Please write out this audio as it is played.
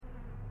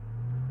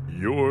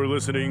You're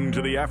listening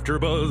to the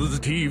AfterBuzz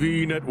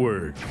TV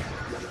Network.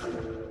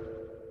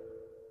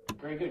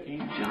 Very good,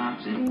 King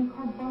Johnson.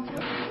 From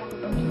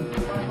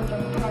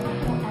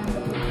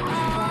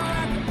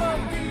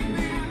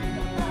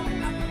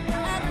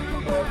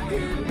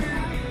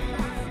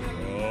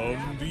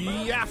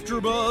the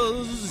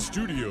AfterBuzz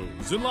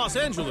Studios in Los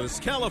Angeles,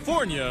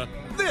 California,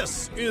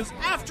 this is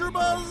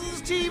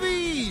AfterBuzz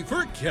TV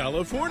for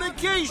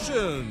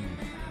Californication.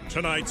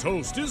 Tonight's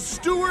host is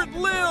Stuart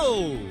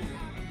Lill.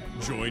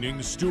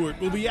 Joining Stuart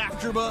will be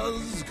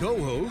AfterBuzz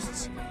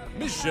co-hosts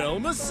Michelle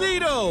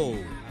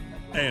Macedo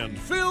and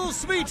Phil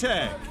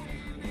Svitek.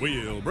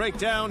 We'll break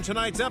down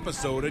tonight's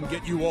episode and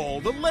get you all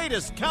the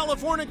latest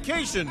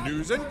Californication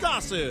news and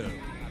gossip.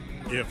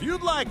 If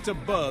you'd like to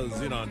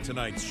buzz in on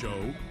tonight's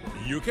show,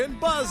 you can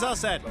buzz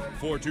us at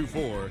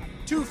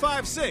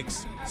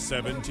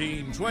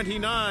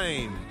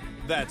 424-256-1729.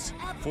 That's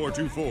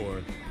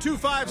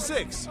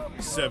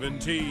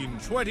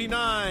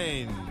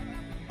 424-256-1729.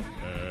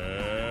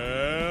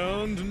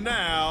 And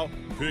now,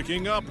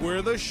 picking up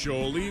where the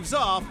show leaves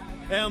off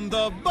and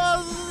the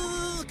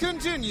buzz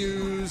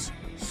continues,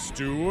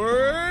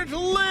 Stuart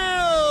Lill.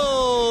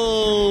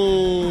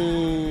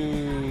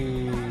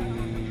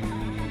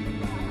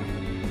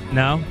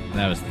 No?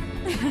 That was...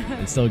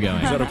 It's still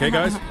going. Is that okay,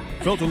 guys?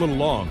 Felt a little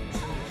long.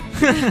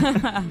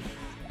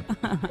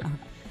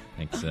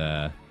 Thanks,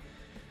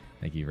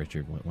 thank you,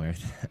 Richard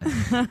Whitworth.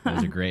 That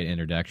was a great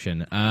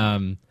introduction.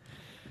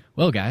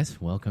 Well, guys,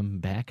 welcome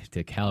back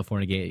to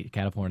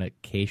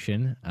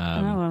Californication.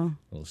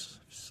 Little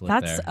slip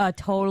That's there. a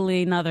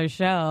totally another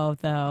show,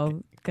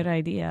 though. Good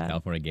idea.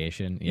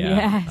 Californication,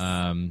 yeah.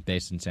 Yes.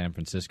 Based in San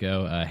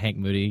Francisco. Hank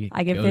Moody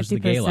I get goes to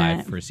 50%. Gay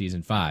Life for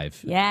season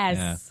 5. Yes.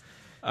 Yeah.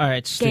 All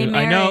right, Stu. Gay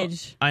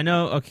marriage. I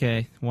know.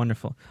 Okay,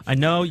 wonderful. I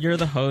know you're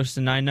the host,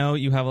 and I know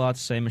you have a lot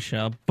to say,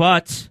 Michelle.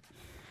 But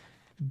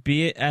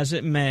be it as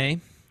it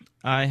may,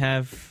 I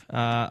have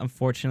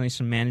unfortunately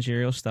some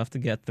managerial stuff to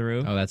get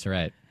through. Oh, that's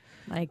right.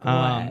 Like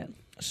what?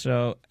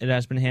 So it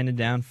has been handed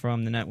down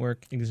from the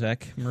network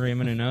exec Maria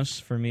Menounos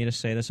for me to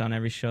say this on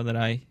every show that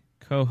I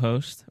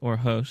co-host or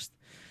host.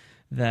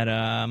 That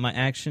my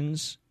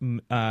actions,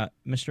 Mr.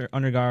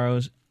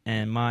 Undergaro's,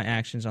 and my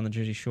actions on the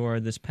Jersey Shore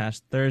this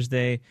past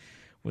Thursday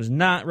was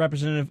not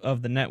representative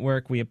of the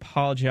network. We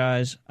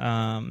apologize.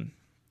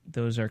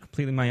 Those are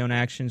completely my own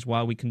actions.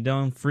 While we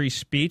condone free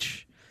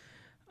speech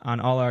on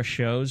all our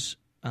shows,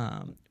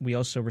 we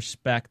also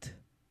respect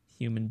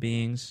human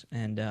beings.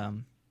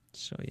 And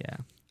so, yeah,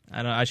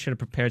 I should have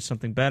prepared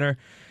something better.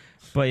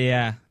 But,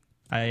 yeah,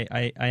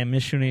 I am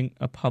issuing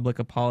a public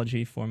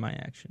apology for my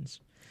actions.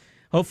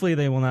 Hopefully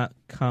they will not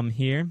come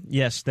here.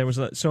 Yes, there was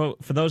so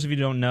for those of you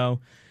who don't know,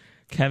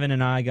 Kevin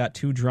and I got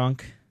too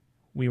drunk.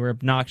 We were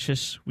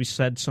obnoxious. We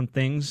said some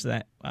things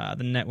that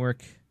the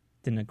network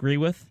didn't agree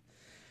with,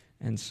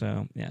 and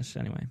so yes.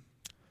 Anyway,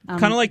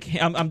 kind of like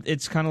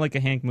it's kind of like a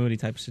Hank Moody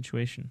type of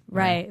situation.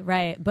 Right.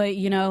 But,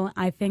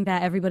 I think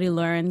that everybody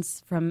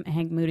learns from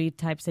Hank Moody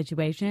type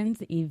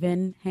situations,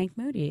 even Hank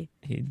Moody.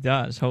 He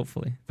does,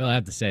 hopefully. Well, I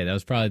have to say, that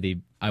was probably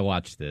I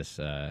watched this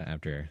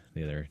after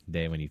the other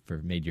day when you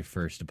made your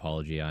first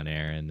apology on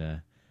air,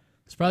 and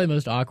it's probably the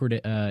most awkward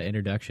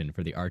introduction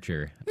for the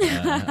Archer,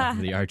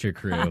 the Archer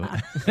crew.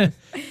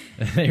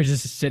 They're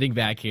just sitting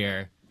back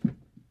here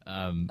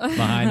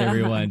behind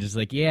everyone, just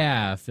like,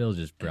 yeah, Phil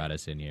just brought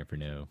us in here for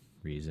no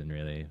reason,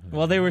 really.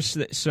 Well, they were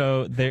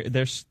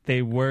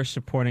they were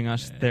supporting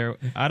us. There,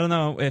 I don't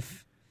know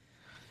if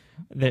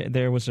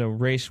there was a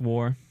race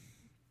war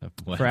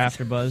What? for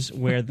AfterBuzz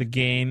where the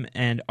Game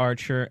and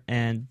Archer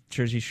and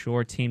Jersey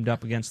Shore teamed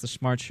up against the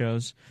smart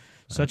shows,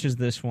 such as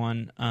this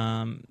one.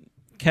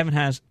 Kevin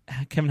has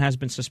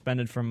been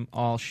suspended from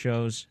all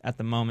shows at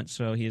the moment,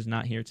 so he is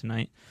not here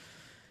tonight.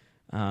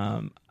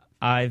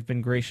 I've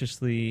been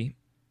graciously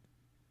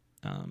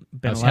been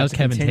allowed how's to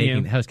Kevin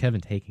continue. how's Kevin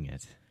taking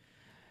it?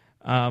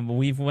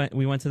 We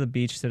went to the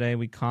beach today.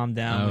 We calmed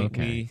down. Oh,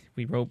 okay.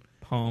 We wrote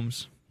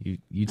poems. You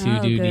two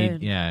Oh, do good.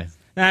 need, yeah.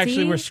 Actually,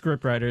 See? we're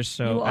scriptwriters,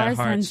 so You at are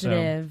heart,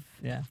 sensitive.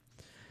 So, yeah.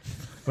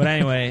 But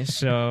anyway,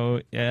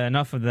 so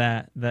enough of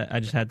that. That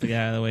I just had to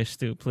get out of the way.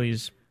 Stu,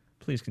 please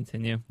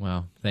continue.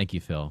 Well, thank you,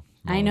 Phil.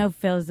 I Well, know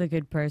Phil's a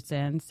good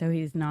person, so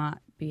he's not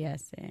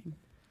BSing.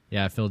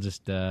 Yeah, Phil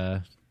just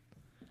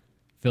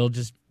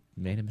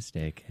made a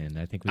mistake, and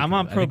I think I'm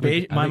on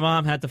probation. My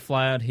mom had to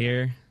fly out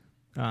here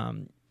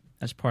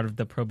as part of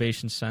the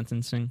probation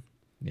sentencing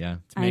Yeah,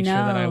 to make sure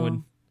that I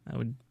know.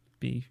 would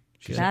be.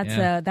 Good.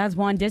 That's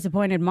one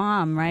disappointed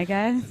mom, right,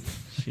 guys?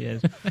 She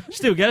is.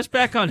 Stu, get us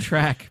back on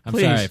track. I'm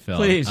Please, sorry, Phil.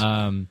 Please.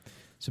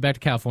 So back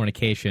to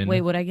Californication. Wait,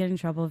 would I get in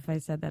trouble if I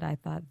said that I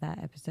thought that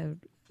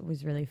episode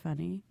was really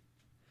funny?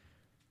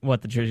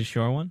 What, the Jersey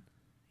Shore one?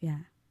 Yeah.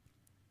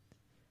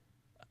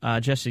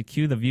 Jesse,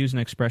 cue the views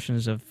and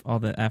expressions of all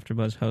the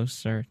AfterBuzz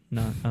hosts are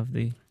not of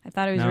the... I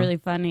thought it was No. really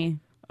funny.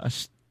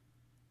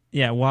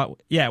 Yeah,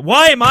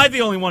 why am I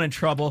the only one in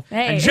trouble?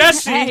 Hey, and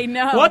Jesse, hey,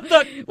 no. what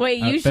the... Wait,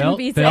 you Phil, shouldn't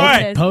be Phil, saying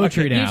Alright, this.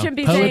 poetry now. You shouldn't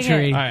be Poetry.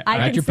 saying it. Alright, I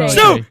write can your say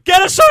poetry. it. Stu,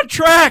 get us on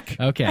track!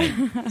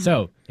 Okay,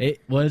 so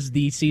it was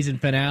the season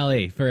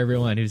finale for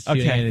everyone who's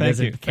tuning Okay, in and thank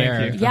doesn't you, thank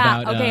care you.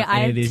 Yeah, about okay, I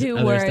any have of these 2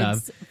 other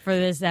words stuff. for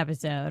this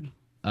episode.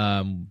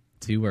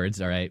 2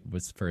 words. All right.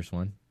 What's the first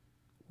one?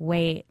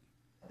 Wait,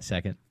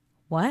 Second.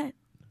 what?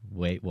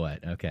 Wait,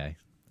 what? Okay.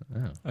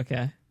 Oh,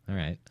 Okay, all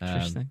right.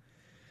 interesting.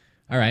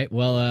 All right.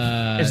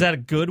 Well, Is that a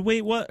good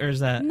wait what, or is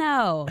that...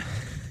 No,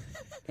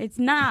 it's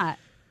not.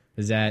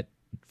 is that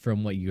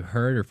from what you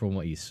heard or from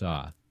what you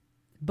saw?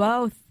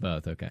 Both.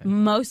 Both. Okay.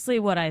 Mostly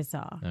what I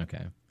saw.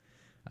 Okay.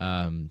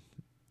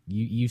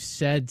 You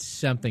said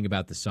something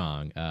about the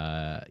song.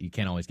 You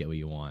can't always get what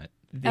you want.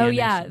 Oh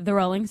yeah, the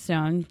Rolling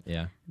Stones.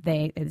 Yeah.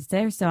 It's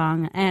their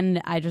song,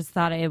 and I just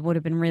thought it would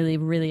have been really,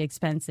 really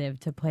expensive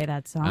to play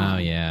that song. Oh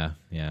yeah.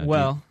 Yeah.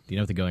 Well- do you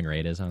know what the going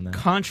rate is on that?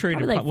 Contrary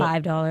Probably to...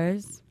 like well,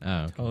 $5. Oh,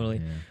 okay. Totally.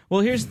 Yeah. Well,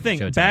 here's the thing.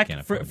 Showtime Back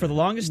can't for afford the that.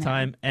 longest No.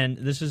 time, and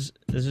this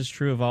is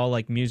true of all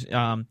like music.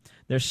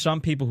 There's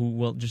some people who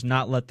will just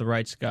not let the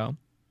rights go,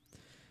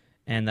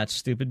 and that's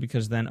stupid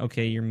because then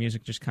your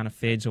music just kind of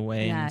fades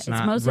away Yeah, and it's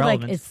not mostly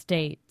relevant. like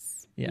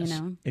estates. Yes,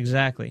 You know?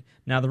 exactly.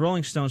 Now the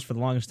Rolling Stones for the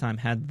longest time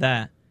had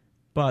that,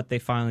 but they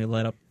finally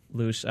let up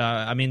loose.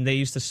 I mean, they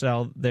used to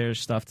sell their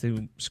stuff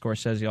to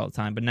Scorsese all the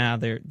time, but now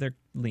they're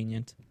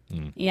lenient.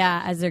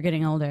 Yeah, as they're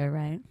getting older,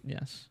 right?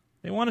 Yes,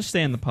 they want to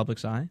stay in the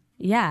public's eye.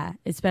 Yeah,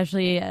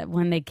 especially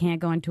when they can't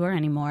go on tour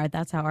anymore.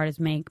 That's how artists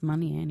make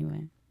money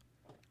anyway.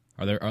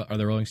 Are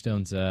the Rolling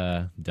Stones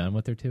done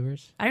with their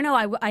tours? I don't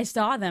know. I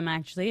saw them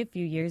actually a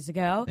few years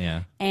ago.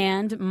 Yeah.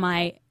 And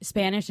my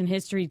Spanish and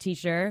history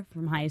teacher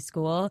from high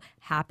school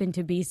happened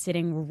to be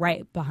sitting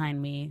right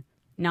behind me.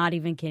 Not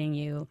even kidding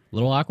you. A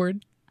little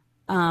awkward.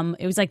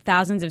 It was like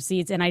thousands of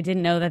seats, and I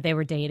didn't know that they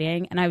were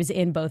dating, and I was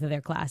in both of their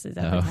classes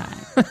at the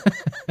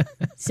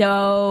time.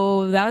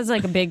 So that was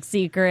like a big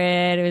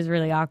secret. It was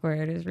really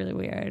awkward. It was really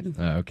weird.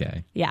 Oh,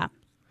 okay. Yeah.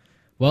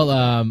 Well,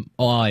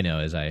 all I know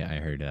is I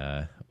heard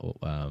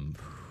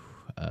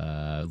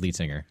lead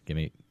singer. Give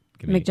me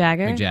Mick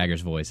Jagger? Mick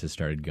Jagger's voice has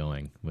started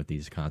going with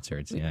these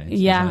concerts. Yeah,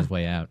 he's Yeah. on his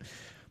way out,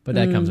 but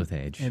that comes with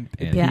age. And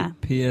Yeah.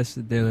 P.S.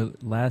 Their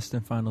last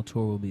and final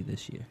tour will be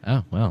this year.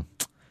 Oh well.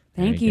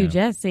 Thank There you you, go.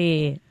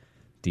 Jesse.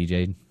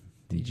 DJ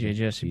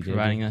Jesse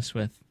providing us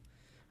with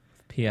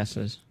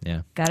PSs.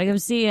 Yeah, Gotta go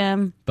see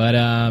him. but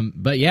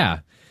yeah,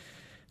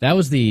 that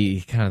was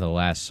the kind of the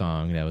last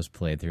song that was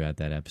played throughout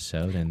that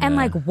episode, and And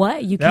like,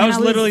 what? You That can't was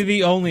always... literally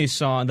the only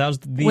song. That was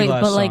the Wait,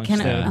 last but like, song. can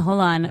still. hold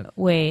on.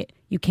 Wait,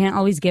 you can't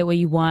always get what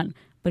you want,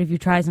 but if you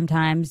try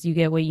sometimes, you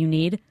get what you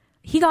need.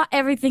 He got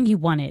everything he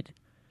wanted.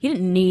 He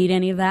didn't need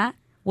any of that.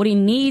 What he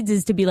needs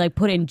is to be like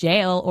put in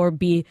jail or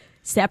be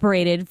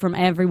separated from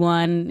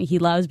everyone he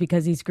loves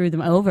because he screwed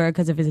them over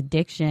because of his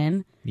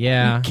addiction.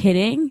 yeah, Are you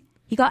kidding?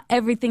 He got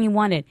everything he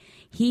wanted.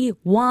 He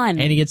won.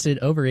 and he gets it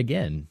over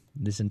again.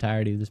 This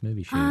entirety of this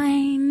movie shoot,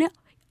 I know.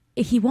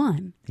 He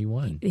won. he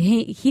won.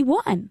 He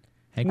won.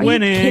 Hank Are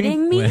Winning. you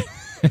kidding me?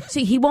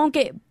 So he won't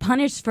get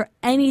punished for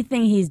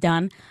anything he's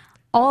done.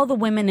 All the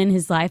women in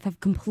his life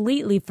have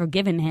completely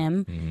forgiven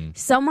him. Mm-hmm.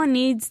 Someone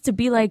needs to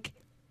be like,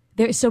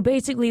 so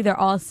basically they're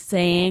all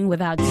saying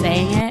without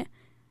saying it.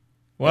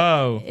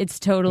 Whoa. It's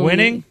totally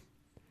Winning?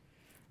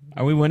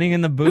 Are we winning in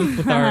the booth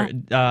with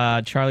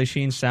our Charlie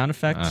Sheen sound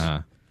effects?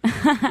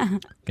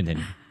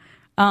 Continue.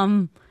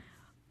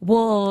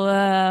 Well,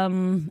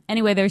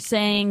 anyway, they're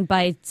saying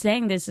by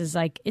saying this is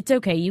like, it's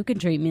okay, you can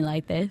treat me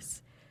like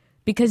this.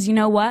 Because you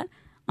know what?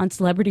 On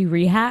Celebrity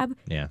Rehab,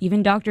 Yeah.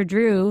 even Dr.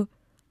 Drew,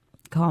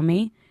 call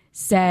me,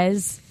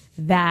 says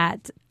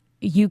that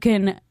you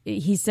can,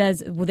 he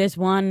says, well, this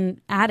one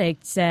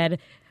addict said,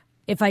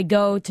 if I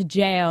go to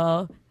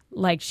jail,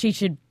 like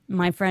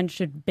my friend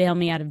should bail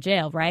me out of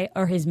jail, right?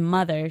 Or his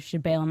mother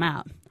should bail him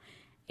out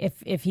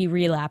if he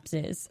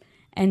relapses.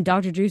 And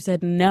Dr. Drew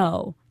said,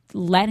 no,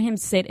 let him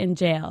sit in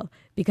jail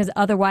because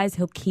otherwise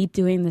he'll keep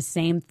doing the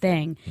same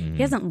thing. He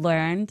hasn't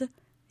learned,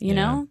 you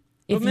know?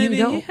 But maybe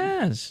he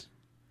has.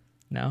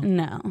 No.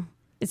 No.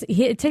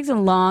 It takes a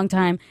long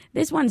time.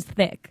 This one's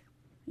thick.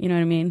 You know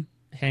what I mean?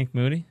 Hank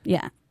Moody?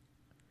 Yeah.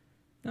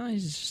 No,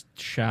 he's just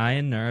shy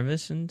and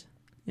nervous and,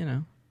 you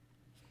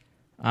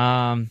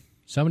know.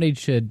 Somebody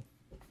should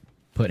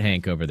put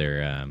Hank over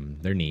their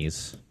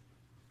knees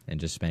and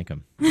just spank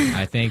him.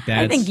 I think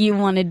that's. I think you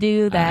want to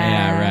do that.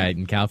 Yeah, right.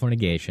 In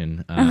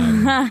Californication,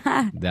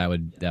 that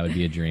would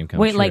be a dream come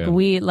Wait,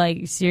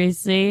 true.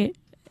 Seriously,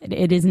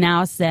 it is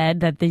now said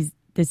that this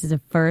is the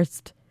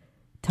first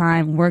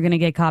time we're going to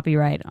get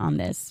copyright on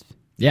this.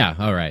 Yeah,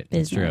 all right,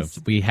 that's true.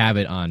 Business. We have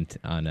it on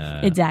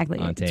Exactly.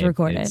 on It's tape.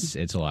 recorded. It's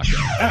a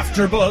lockdown.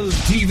 AfterBuzz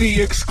TV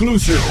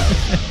exclusive.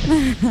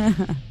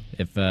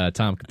 If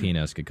Tom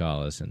Capinos could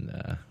call us and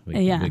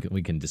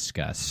we can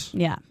discuss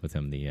Yeah. with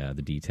him the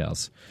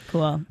details.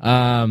 Cool.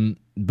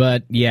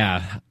 But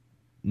yeah,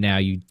 now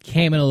you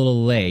came in a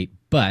little late,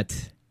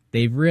 but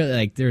they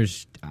really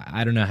there's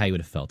I don't know how you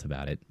would have felt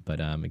about it, but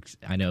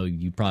I know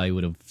you probably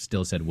would have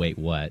still said wait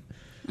what.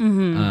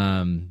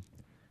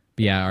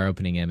 But yeah, our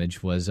opening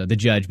image was the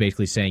judge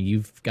basically saying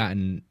you've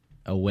gotten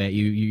away.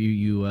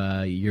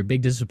 You're a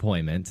big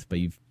disappointment, but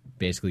you've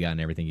basically gotten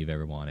everything you've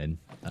ever wanted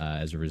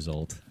as a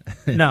result.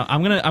 No,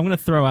 I'm gonna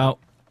throw out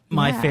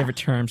my Yeah. favorite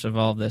terms of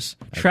all this.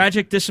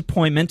 Tragic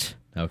disappointment.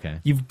 Okay.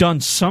 You've done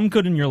some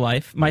good in your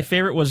life. My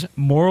favorite was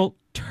moral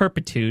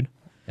turpitude.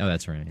 Oh,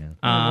 that's right. Yeah.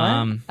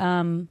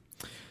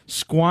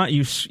 What?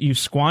 You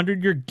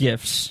squandered your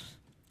gifts,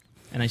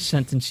 and I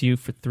sentenced you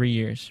for 3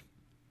 years.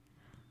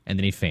 And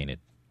then he fainted.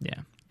 Yeah.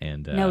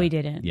 And No, he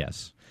didn't.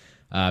 Yes.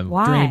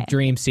 Why?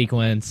 Dream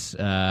sequence.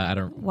 I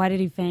don't. Why did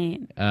he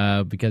faint?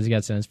 Because he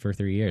got sentenced for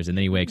 3 years, and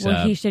then he wakes Well,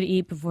 up. he should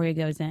eat before he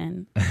goes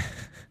in.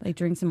 Like,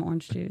 drink some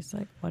orange juice.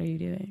 Like, what are you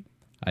doing?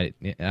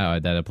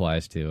 That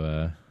applies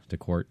to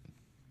court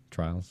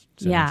trials.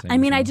 Yeah, sentencing, I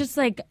mean, so. I just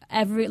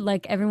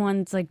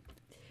everyone's like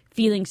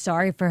feeling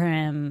sorry for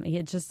him.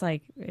 It's just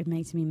like it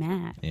makes me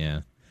mad.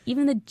 Yeah.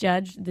 Even the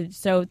judge.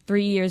 So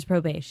 3 years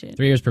probation.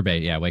 3 years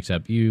probation. Yeah, wakes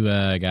up. You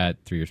got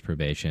 3 years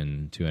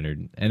probation,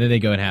 200, and then they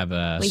go and have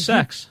Wait,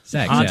 Sex.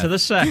 Sex, On yeah. to the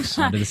sex.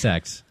 onto the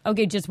sex.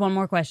 Okay, just one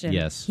more question.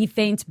 Yes. He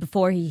faints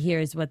before he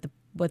hears what the.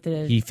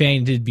 He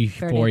fainted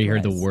before he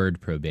heard the was.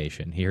 word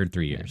probation. He heard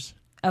 3 years.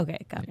 Okay,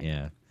 got it.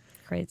 Yeah.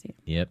 Crazy.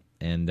 Yep.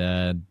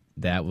 And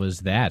that was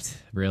that.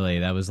 Really,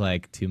 that was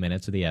like 2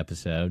 minutes of the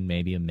episode,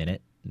 maybe a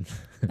minute.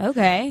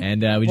 Okay.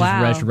 And we just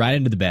Wow. rushed right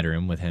into the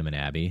bedroom with him and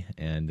Abby,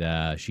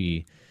 and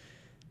she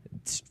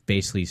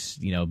basically,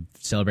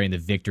 celebrating the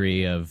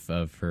victory of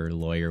her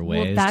lawyer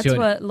ways. Well, that's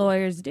what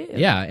lawyers do.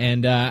 Yeah,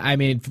 and I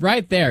mean,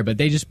 right there, but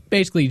they just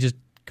basically just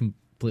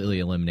completely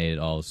eliminated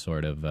all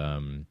sort of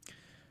the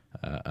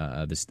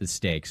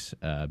stakes,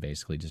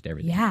 basically just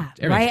everything. Yeah,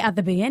 Everything. right at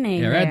the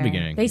beginning. Yeah, right at the there.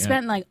 beginning, They yeah.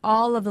 spent like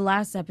all of the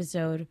last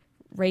episode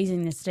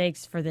raising the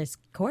stakes for this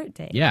court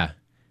date. Yeah,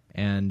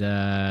 and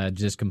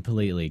just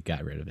completely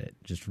got rid of it,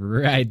 just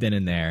right then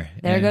and there.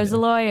 There And- goes the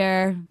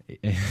lawyer.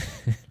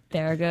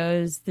 There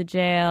goes the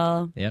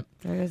jail. Yep.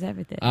 There goes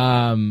everything.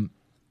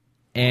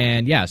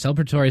 And yeah,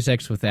 celebratory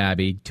sex with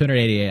Abby,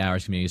 288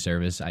 hours community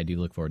service. I do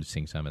look forward to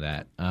seeing some of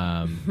that.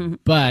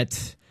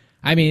 But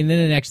I mean, then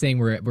the next thing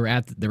they're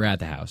at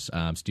the house,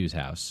 Stu's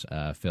house.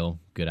 Phil,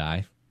 good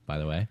eye, by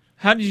the way.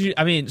 How did you?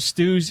 I mean,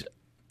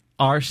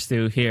 our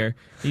Stu here.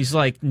 He's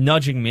like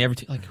nudging me every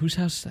time. Like, whose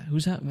house is that?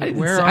 Who's that?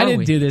 Where are I didn't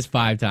we? do this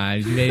 5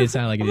 times. You made it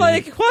sound like it.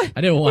 Like what?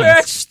 I did it We're at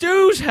once.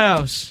 Stu's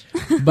house.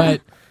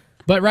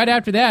 But right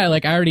after that,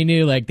 like I already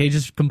knew, like they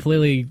just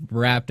completely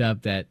wrapped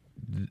up that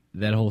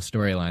whole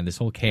storyline, this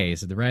whole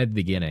case right at the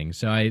beginning.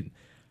 So I'm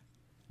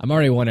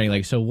already wondering,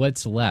 like, so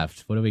what's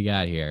left? What do we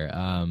got here?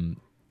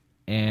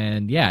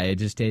 And yeah, it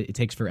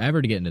takes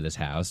forever to get into this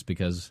house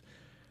because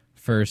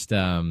first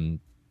him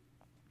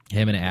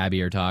and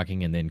Abby are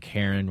talking, and then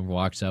Karen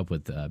walks up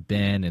with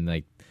Ben, and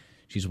like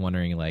she's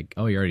wondering, like,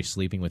 oh, you're already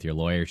sleeping with your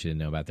lawyer. She didn't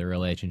know about their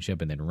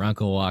relationship. And then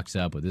Runkle walks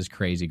up with his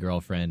crazy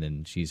girlfriend,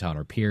 and she's on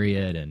her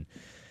period, and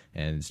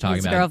it's talking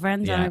His about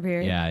girlfriend's on her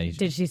period. Yeah,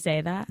 Did she say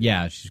that?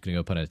 yeah, she's gonna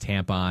go put a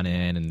tampon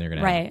in, and they're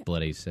gonna have Right.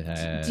 bloody.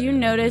 Do you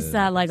notice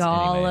that like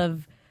anyway.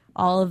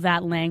 all of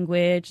that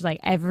language, like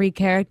every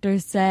character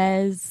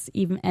says,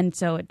 even, and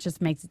so it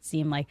just makes it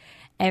seem like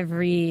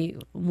every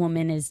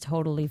woman is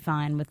totally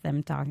fine with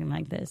them talking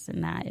like this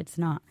and that. It's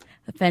not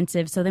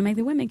offensive, so they make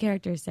the women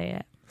characters say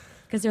it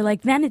because they're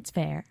like, then it's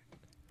fair.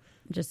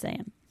 I'm just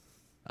saying.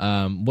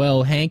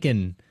 Well, Hank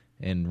and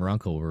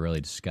Runkle were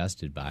really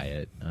disgusted by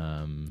it.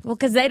 Well,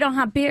 because they don't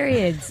have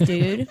periods,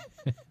 dude.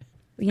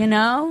 You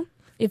know,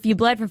 if you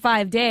bled for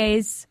 5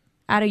 days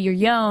out of your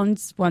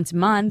yawns once a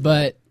month,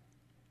 But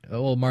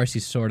Marcy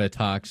sort of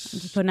talks.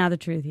 just putting out the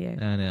truth here.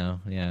 I know,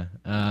 yeah.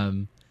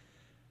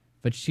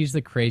 But she's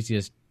the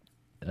craziest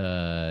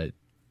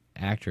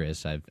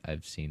actress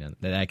I've seen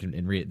that I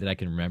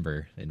can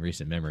remember in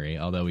recent memory.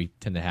 Although we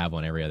tend to have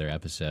one every other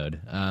episode.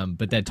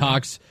 But that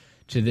talks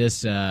to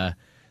this.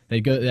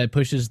 That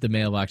pushes the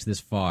mailbox this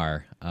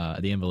far,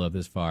 the envelope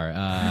this far.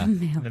 Well,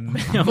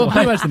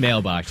 pretty much the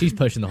mailbox. She's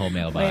pushing the whole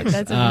mailbox. Wait,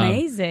 that's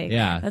amazing.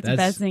 Yeah, that's the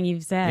best thing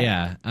you've said.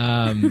 Yeah.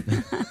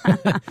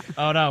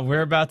 Oh no,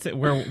 we're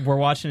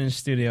watching in the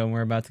studio, and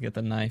we're about to get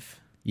the knife.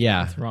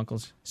 Yeah. With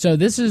Runkles. So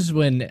this is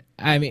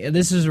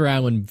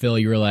around when Phil,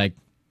 you were like,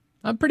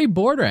 I'm pretty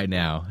bored right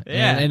now.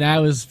 Yeah. And I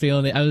was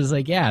feeling it. I was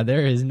like, yeah,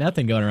 there is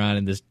nothing going around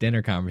in this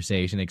dinner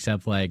conversation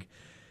except like,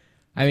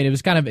 I mean, it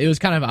was kind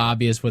of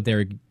obvious what they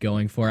were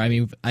going for. I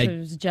mean, So it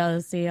was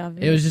jealousy of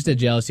it was just a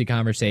jealousy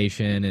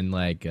conversation, and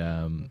like,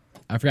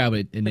 I forgot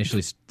what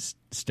initially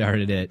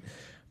started it,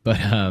 but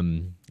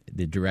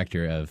the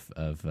director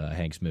of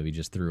Hank's movie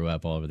just threw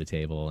up all over the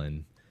table,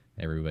 and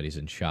everybody's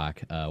in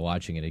shock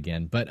watching it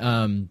again. But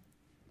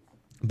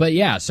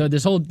yeah, so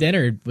this whole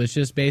dinner was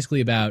just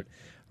basically about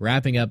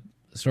wrapping up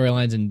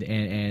storylines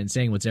and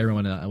saying what's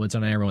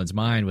on everyone's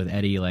mind, with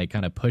Eddie like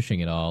kind of pushing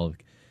it all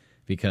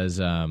because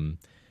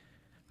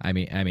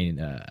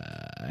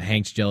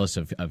Hank's jealous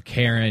of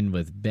Karen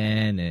with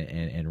Ben,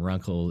 and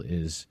Runkle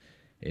is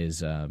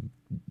kind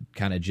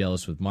of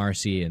jealous with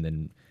Marcy, and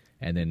then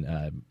And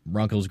then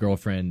Runkle's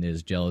girlfriend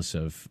is jealous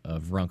of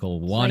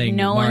Runkle wanting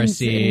no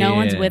Marcy. no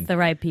one's and with the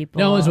right people.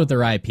 No one's with the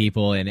right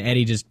people, and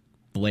Eddie just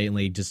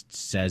blatantly just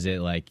says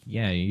it like,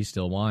 yeah, you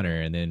still want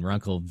her. And then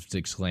Runkle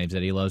exclaims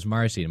that he loves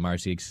Marcy, and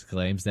Marcy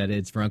exclaims that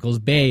it's Runkle's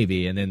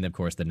baby. And then, of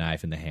course, the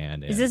knife in the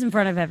hand. Is this in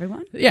front of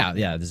everyone? Yeah,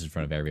 this is in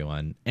front of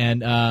everyone.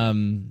 And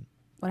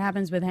What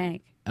happens with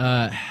Hank?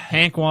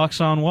 Hank walks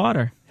on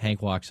water.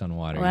 Hank walks on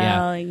water.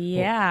 Well,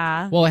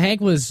 yeah. Well, Hank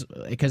was,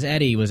 because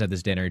Eddie was at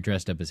this dinner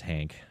dressed up as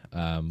Hank,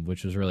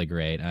 which was really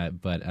great.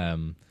 But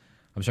I'm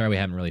sorry we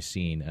haven't really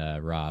seen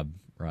Rob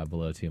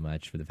below too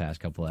much for the past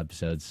couple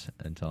episodes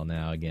until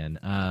now again.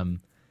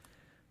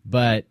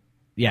 But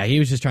yeah, he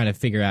was just trying to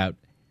figure out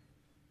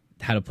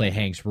how to play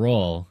Hank's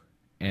role.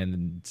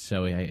 And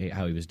so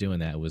how he was doing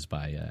that was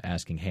by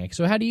asking Hank,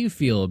 so how do you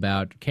feel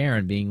about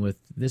Karen being with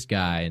this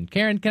guy? And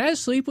Karen, can I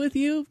sleep with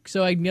you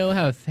so I know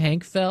how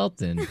Hank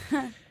felt? And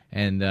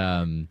and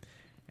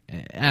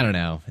I don't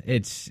know.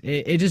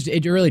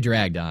 It really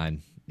dragged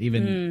on.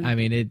 Even I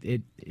mean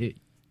it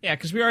Yeah,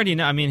 because we already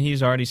know. I mean,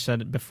 he's already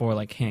said it before.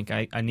 Like, Hank,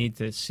 I need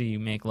to see you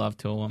make love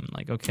to a woman.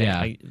 Like,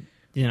 okay,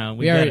 yeah.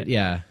 we get it.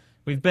 Yeah.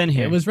 We've been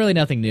here. It was really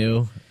nothing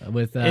new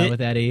with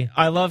Eddie.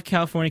 I love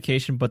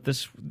Californication, but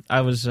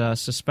I was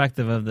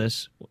suspective of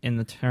this in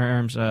the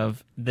terms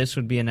of this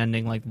would be an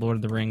ending like Lord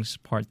of the Rings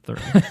Part 3.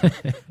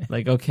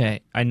 Like,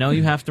 okay, I know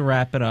you have to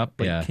wrap it up,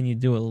 but can you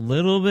do it a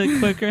little bit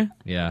quicker?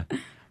 Yeah.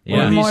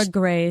 Or more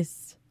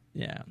grace.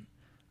 Yeah.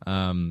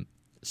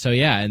 So,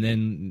 yeah, and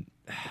then...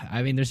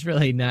 I mean, there's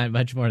really not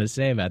much more to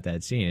say about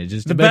that scene. It's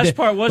just the best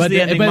part was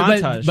the ending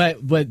montage.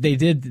 But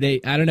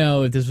they I don't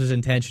know if this was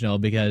intentional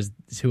because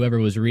whoever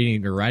was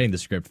reading or writing the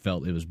script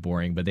felt it was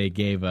boring. But they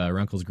gave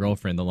Runkle's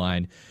girlfriend the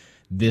line,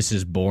 "This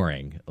is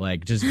boring,"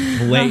 like just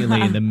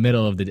blatantly in the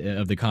middle of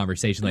the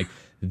conversation, like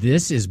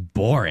this is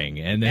boring.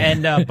 And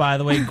then, by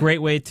the way,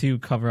 great way to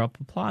cover up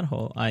a plot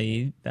hole,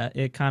 i.e., that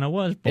it kind of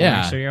was boring.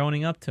 Yeah. So you're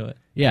owning up to it.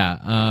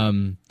 Yeah.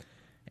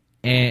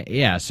 And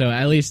yeah, so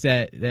at least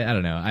that I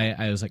don't know.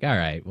 I was like, all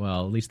right,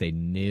 well, at least they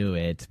knew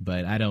it,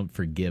 but I don't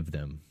forgive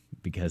them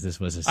because this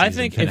was a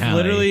season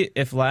finale.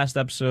 if last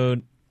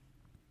episode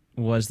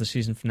was the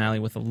season finale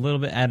with a little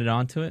bit added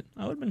onto it,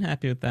 I would have been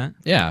happy with that.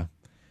 Yeah.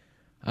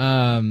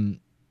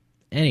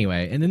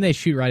 Anyway, and then they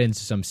shoot right into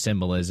some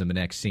symbolism the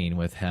next scene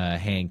with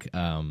Hank.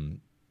 And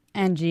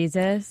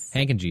Jesus.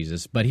 Hank and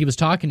Jesus, but he was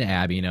talking to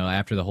Abby,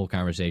 after the whole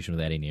conversation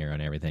with Eddie Nero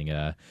and everything.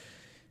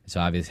 It's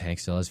obvious Hank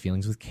still has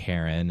feelings with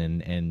Karen,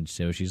 and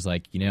so she's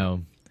like,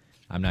 I'm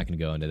not going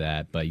to go into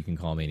that, but you can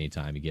call me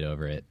anytime you get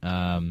over it.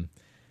 And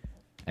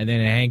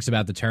then Hank's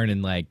about to turn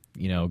and,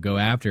 go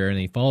after her, and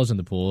he falls in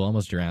the pool,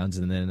 almost drowns,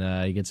 and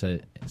then he gets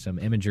some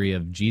imagery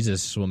of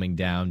Jesus swimming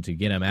down to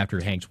get him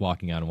after Hank's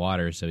walking on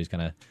water, so he's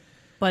kind of...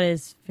 But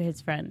his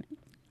friend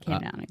came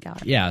down and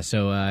got him. Yeah,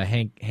 so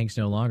Hank's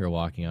no longer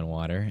walking on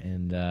water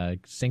and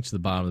sinks to the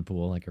bottom of the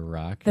pool like a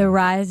rock. The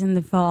rise and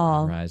the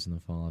fall. The rise and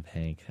the fall of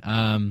Hank.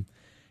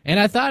 And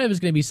I thought it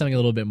was going to be something a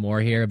little bit more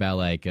here about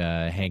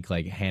Hank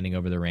handing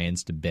over the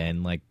reins to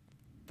Ben,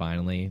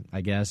 finally,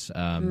 I guess,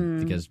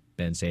 because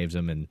Ben saves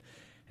him, and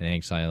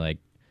Hank's like,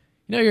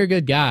 you're a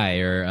good guy,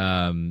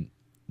 or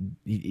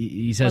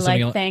he says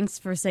something thanks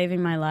for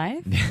saving my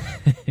life.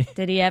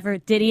 Did he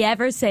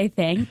ever say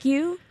thank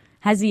you?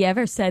 Has he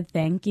ever said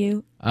thank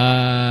you?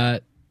 Well,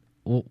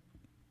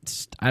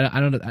 I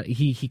don't know.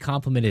 He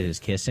complimented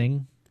his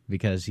kissing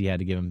because he had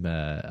to give him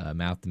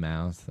mouth to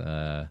mouth.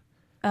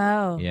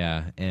 Oh.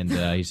 Yeah, and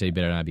he said he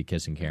better not be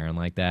kissing Karen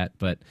like that.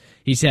 But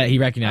he said he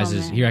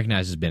recognizes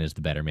Ben as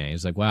the better man.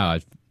 He's like, wow,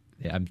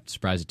 I'm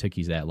surprised it took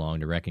you that long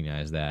to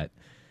recognize that.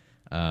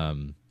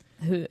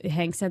 Who,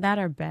 Hank said that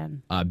or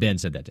Ben? Ben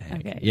said that to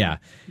Hank. Okay. Yeah,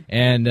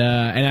 and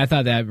I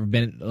thought that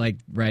Ben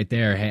right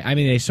there. Hey, I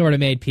mean, they sort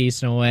of made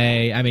peace in a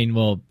way. I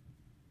mean,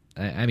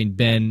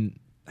 Ben.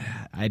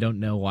 I don't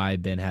know why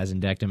Ben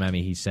hasn't decked him. I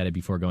mean, he said it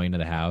before going into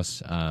the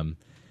house.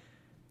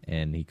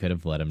 And he could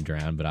have let him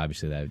drown, but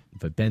obviously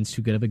but Ben's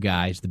too good of a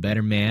guy. He's the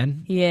better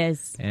man. He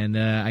is. And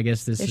I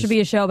guess there should be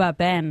a show about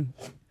Ben.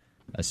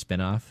 A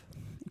spinoff?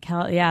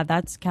 Yeah,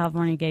 that's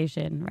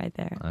Californication right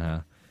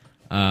there.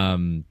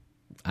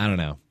 I don't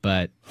know,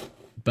 but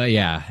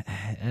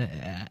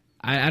yeah,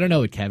 I don't know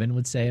what Kevin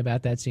would say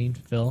about that scene,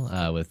 Phil,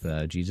 with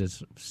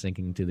Jesus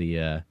sinking to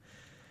the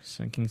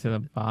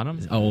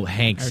bottom. Oh,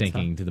 Hank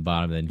sinking to the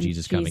bottom, and then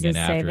Jesus coming in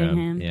after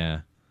him.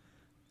 Yeah.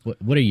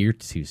 What are your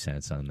 2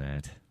 cents on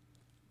that?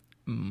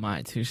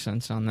 My 2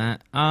 cents on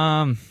that.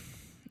 I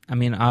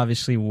mean,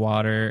 obviously,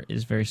 water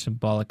is very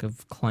symbolic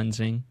of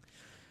cleansing,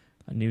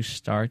 a new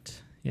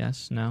start.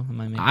 Yes, no, am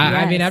I making?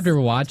 I mean, after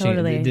watching,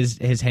 totally.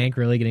 Is Hank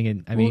really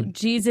getting?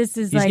 Jesus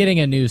is he's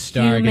getting a new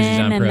start because he's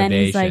on probation, and then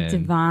he's like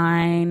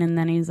divine, and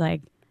then he's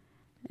like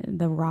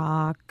the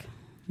Rock.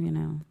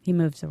 He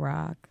moves the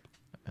rock.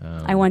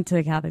 I went to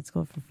the Catholic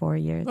school for 4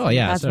 years. Oh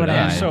yeah, that's so what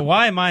I. So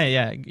why am I?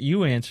 Yeah,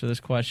 you answer this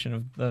question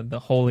of the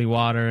holy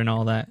water and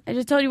all that. I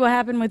just told you what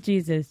happened with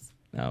Jesus.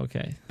 Oh,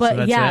 okay, but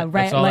so yeah,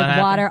 right.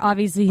 Like water.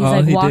 Obviously,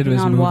 he's he walking did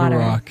was on move water. A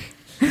rock.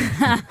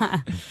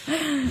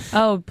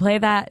 Oh, play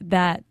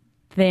that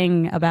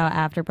thing about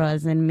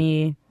AfterBuzz and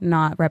me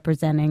not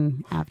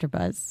representing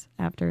AfterBuzz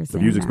after The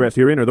saying views that. expressed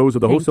herein are those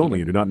of the hosts Thank only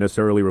you. and do not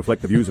necessarily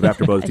reflect the views of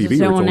AfterBuzz I TV just or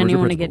don't its want owners or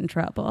anyone to get in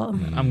principals.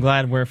 trouble. I'm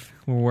glad we're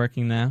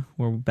working now.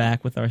 We're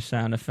back with our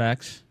sound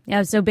effects.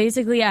 Yeah, so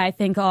basically, I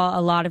think a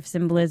lot of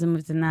symbolism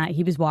was in that.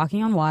 He was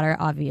walking on water,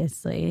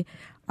 obviously,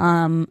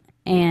 and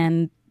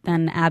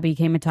then Abby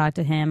came and talked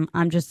to him.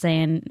 I'm just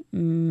saying,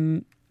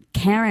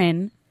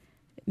 Karen,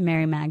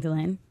 Mary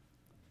Magdalene.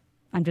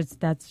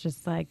 That's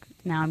just like,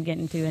 now I'm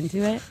getting too into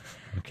it.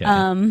 Okay.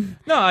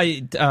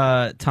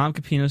 No, Tom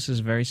Capinos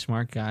is a very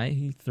smart guy.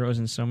 He throws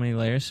in so many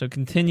layers. So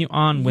continue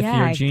on with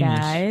yeah, your genius.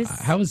 guys.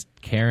 How was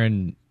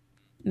Karen?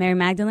 Mary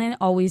Magdalene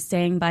always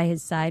staying by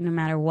his side no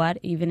matter what,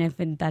 even if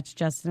that's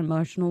just an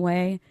emotional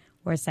way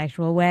or a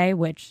sexual way,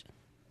 which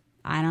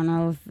I don't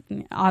know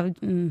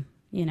if,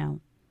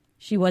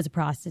 she was a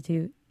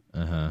prostitute.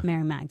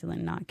 Mary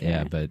Magdalene, not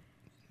Karen. Yeah,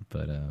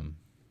 but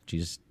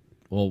Jesus.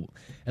 Well,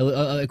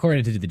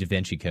 according to the Da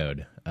Vinci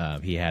Code,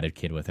 he had a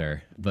kid with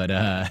her. But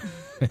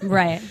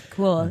Right,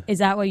 cool. Is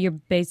that what you're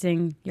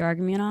basing your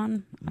argument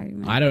on?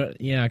 I don't.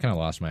 Yeah, I kind of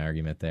lost my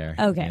argument there.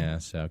 Okay. Yeah.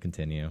 So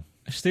continue.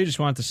 Stu just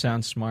wanted to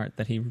sound smart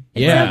that he. It's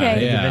Yeah,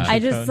 okay. yeah. I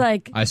just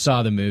like I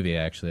saw the movie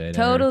actually. I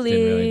Totally.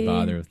 didn't really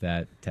bother with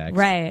that text.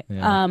 right.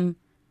 Yeah.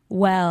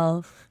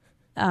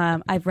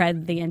 I've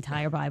read the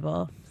entire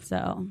Bible,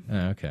 so Oh,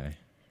 okay.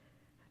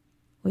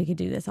 we could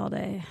do this all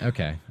day.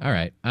 Okay. All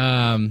right.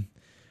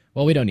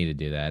 Well, we don't need to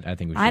do that. I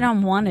think we should. I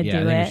don't want to Yeah, do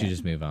I think it. we should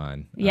just move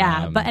on.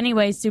 Yeah, but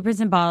anyway, super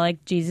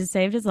symbolic. Jesus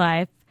saved his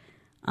life,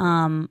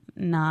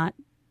 not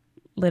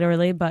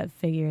literally, but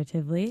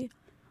figuratively.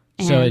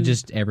 So it And-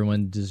 just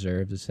everyone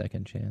deserved a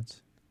second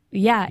chance.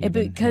 yeah, even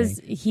because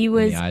Hank, he In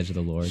was the eyes of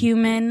the Lord.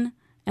 human,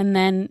 and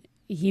then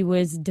he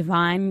was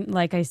divine.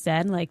 Like I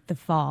said, like the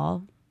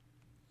fall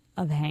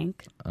of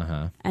Hank,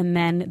 and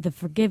then the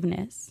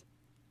forgiveness.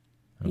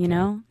 You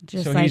know,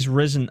 just So like he's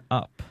risen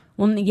up,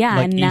 well, yeah,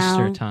 like and now,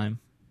 Easter time.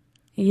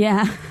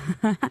 yeah.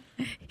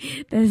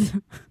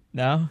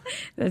 No?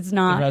 That's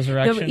not The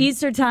resurrection? The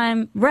Easter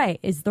time, right?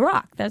 Is the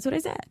Rock? That's what I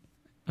said.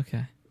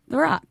 Okay. The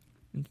Rock.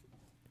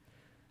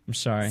 I'm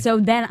sorry. So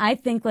then I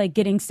think like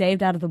getting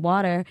saved out of the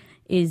water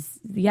is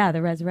the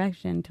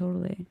resurrection.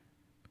 Totally.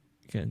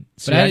 Good.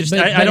 But See, I don't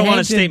Hank want to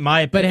didn't- state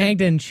my But opinion. Hank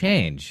didn't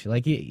change.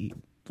 Like,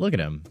 look at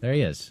him. There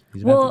he is.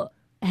 He's about Well,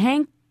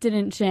 Hank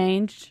didn't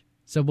change.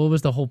 so what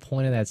was the whole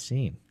point of that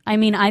scene? I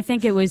mean, I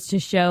think it was to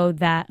show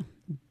that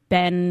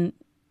Ben,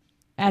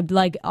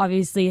 like,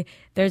 obviously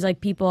there's like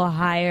people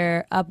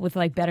higher up with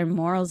like better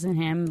morals than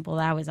him. Well,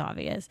 that was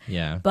obvious.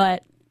 Yeah.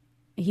 But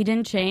he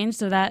didn't change,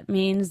 so that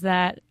means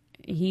that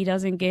he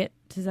doesn't get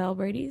to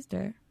celebrate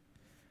Easter.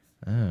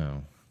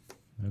 Oh.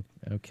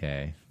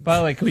 Okay. By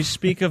the way, can we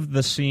speak of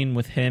the scene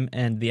with him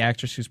and the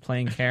actress who's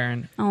playing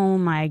Karen, Oh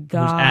my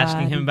God. who's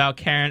asking him about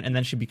Karen, and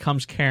then she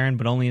becomes Karen,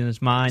 but only in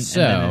his mind.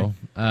 So,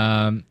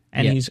 and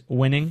yeah. he's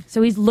winning.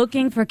 So he's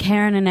looking for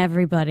Karen and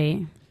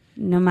everybody.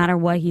 No matter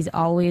what, he's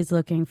always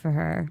looking for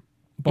her.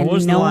 But and what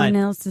was no the line?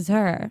 one else is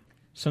her.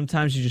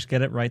 Sometimes you just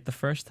get it right the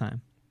first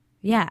time.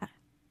 Yeah.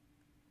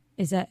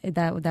 Is that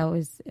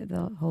was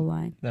the whole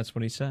line? That's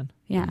what he said.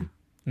 Yeah.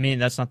 I mean,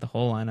 that's not the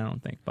whole line, I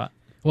don't think, but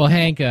well,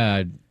 Hank,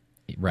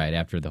 right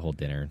after the whole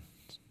dinner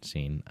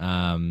scene,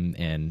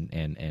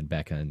 and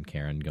Becca and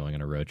Karen going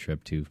on a road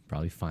trip to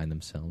probably find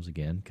themselves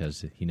again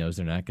because he knows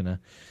they're not going to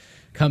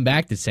come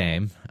back the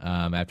same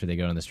after they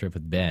go on this trip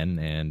with Ben,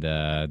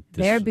 and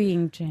They're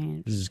being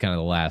changed. this is kind of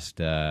the last.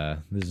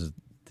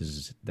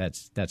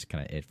 That's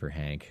kind of it for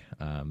Hank,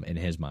 in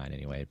his mind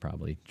anyway.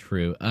 Probably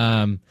true.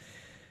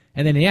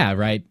 And then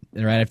right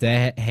after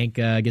that, Hank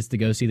gets to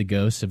go see the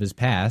ghosts of his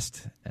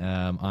past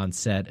on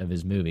set of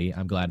his movie.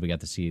 I'm glad we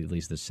got to see at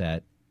least the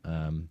set.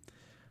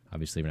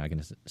 Obviously, we're not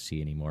going to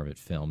see any more of it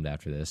filmed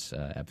after this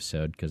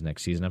episode because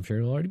next season I'm sure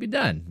it'll already be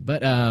done.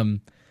 But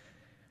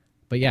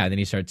yeah, then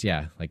he starts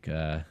like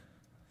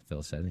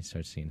Phil said, he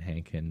starts seeing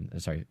Hank and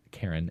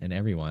Karen and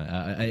everyone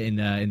in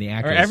the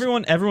or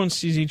actors. everyone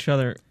sees each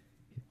other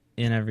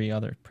in every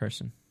other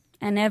person.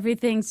 And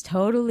everything's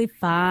totally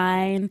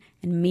fine.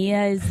 And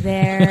Mia is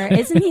there.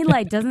 Isn't he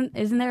like?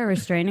 Isn't there a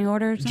restraining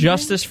order or something?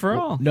 Justice for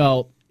all.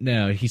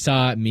 No, he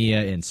saw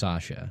Mia and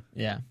Sasha.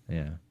 Yeah.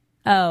 Yeah.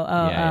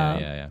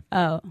 Yeah.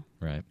 Yeah.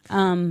 Right.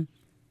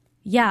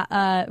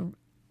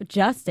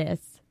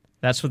 Justice.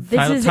 That's what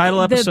This the is title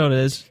the- episode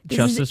is. This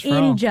Justice is for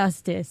all.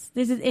 injustice.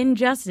 This is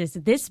injustice.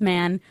 This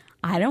man,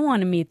 I don't want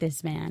to meet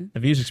this man. The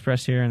views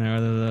expressed here and there,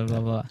 blah, blah,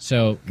 blah.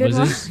 So Good was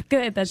one. this?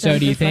 Good. That So sounds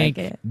do you just like think?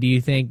 it. Do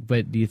you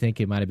think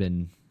it might have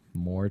been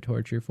more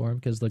torture for him?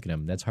 Because look at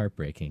him. That's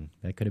heartbreaking.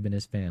 That could have been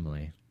his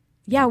family.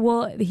 Yeah,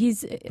 well, they're really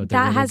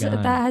gone.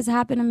 that has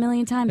happened a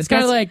million times. It's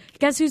kind of like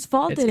guess whose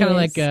fault it's it kind of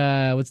is?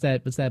 like what's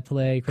that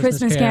play?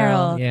 Christmas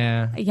Carol.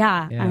 Yeah.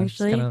 Yeah, Yeah, it's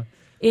actually, kinda-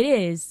 it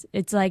is.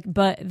 It's like,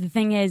 but the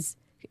thing is,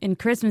 in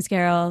Christmas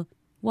Carol,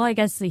 well, I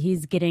guess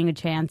he's getting a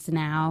chance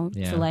now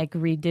Yeah. to like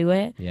redo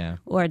it Yeah.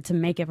 or to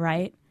make it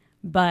right.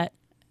 But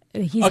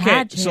he's Okay,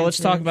 had so let's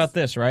talk chances. about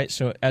this, right?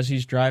 So as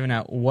he's driving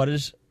out,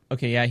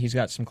 he's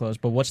got some clothes,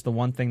 but what's the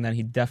one thing that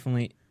he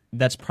definitely,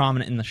 that's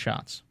prominent in the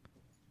shots?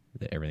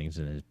 that everything's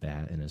in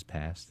his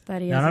past.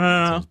 But he No, has no,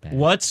 no, no. Sounds bad.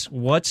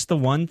 What's the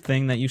one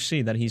thing that you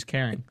see that he's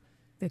carrying?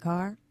 the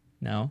car.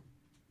 No,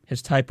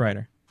 his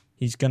typewriter.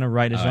 He's gonna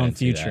write his Oh, I own didn't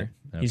see that. future.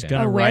 He's Okay.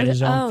 gonna write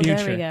his own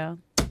future. There we go.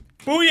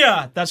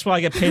 Booyah! That's why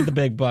I get paid the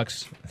big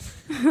bucks.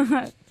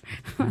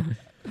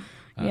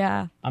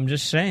 Yeah. I'm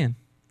just saying.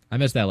 I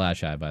missed that last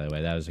shot, by the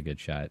way. That was a good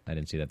shot. I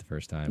didn't see that the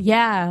first time.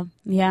 Yeah.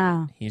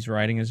 Yeah. He's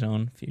writing his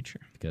own future.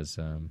 Because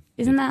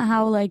Isn't that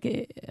how like?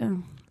 they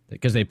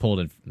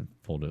pulled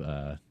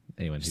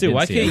anyone. who Stu, didn't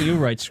why see can't it. you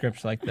write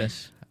scripts like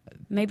this?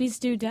 Maybe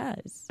Stu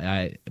does.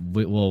 While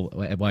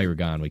you were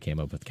gone, we came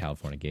up with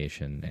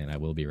Californication, and I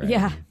will be writing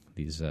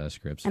these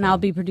scripts. And I'll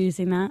be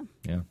producing that.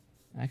 Yeah.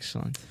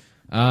 Excellent.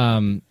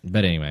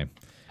 But anyway.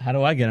 How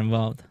do I get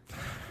involved?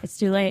 It's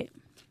too late.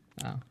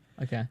 Oh,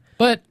 okay.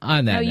 But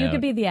on that No, you note,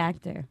 could be the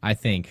actor. I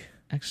think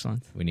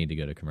Excellent. we need to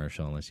go to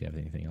commercial unless you have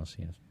anything else.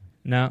 Yes.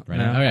 No, Right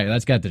no. now? All right,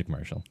 let's get to the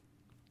commercial.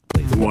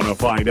 Want to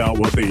find out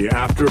what the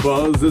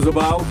AfterBuzz is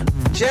about?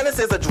 Janice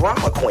is a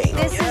drama queen.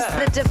 This is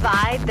the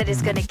divide that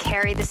is going to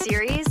carry the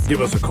series.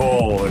 Give us a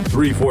call at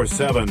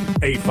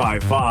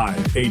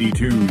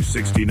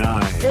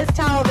 347-855-8269. This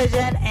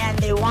television, and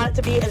they want it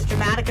to be as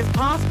dramatic as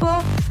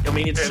possible. I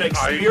mean, it's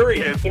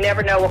Shakespearean. You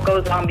never know what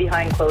goes on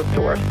behind closed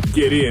doors.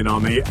 Get in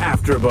on the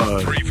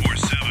AfterBuzz.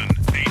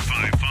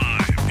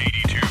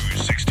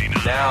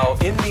 347-855-8269. Now,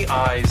 in the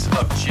eyes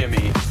of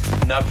Jimmy,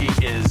 Nucky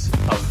is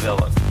a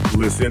villain.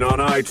 Listen on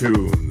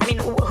iTunes. I mean,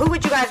 who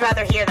would you guys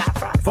rather hear that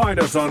from? Find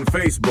us on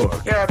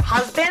Facebook. Your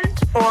husband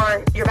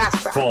or your best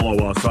friend? Follow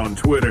us on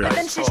Twitter. But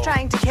then she's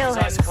trying to kill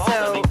him,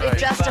 so it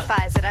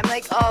justifies it. I'm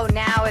like, oh,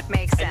 now it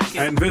makes sense.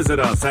 And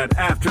visit us at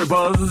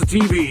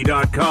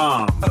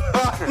AfterBuzzTV.com.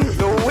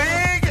 The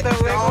wig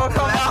will come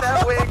off.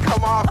 That wig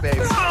come off, baby.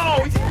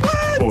 Oh,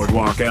 what?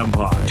 Boardwalk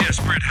Empire.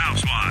 Desperate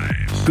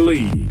Housewives.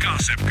 Glee.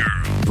 Gossip Girl.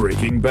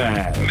 Breaking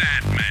Bad.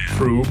 Mad Men.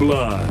 True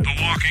Blood. The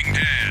Walking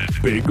Dead.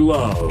 Big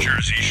Love.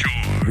 Jersey Shore.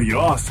 The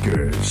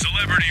Oscars.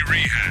 Celebrity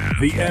Rehab.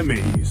 The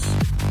Emmys.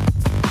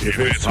 If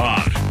it's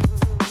hot,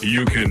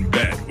 you can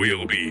bet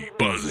we'll be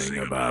buzzing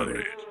about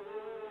it.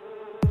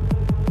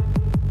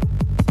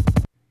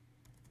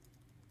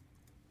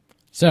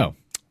 So,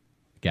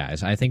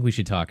 guys, I think we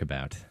should talk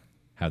about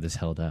how this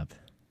held up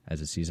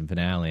as a season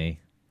finale.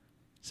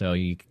 So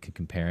you could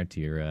compare it to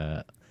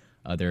your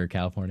other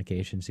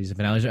Californication season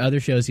finales or other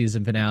show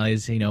season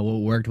finales. You know,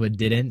 what worked, what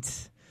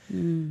didn't.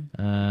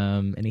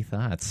 Any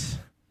thoughts?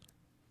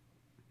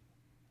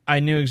 I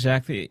knew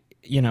exactly,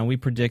 we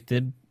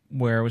predicted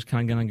where it was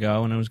kind of going to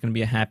go, and it was going to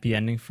be a happy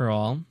ending for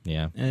all.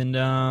 Yeah.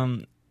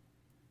 And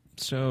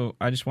so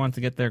I just wanted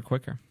to get there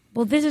quicker.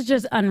 Well, this is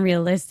just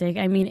unrealistic.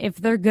 I mean, if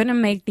they're going to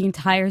make the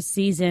entire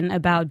season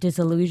about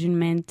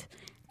disillusionment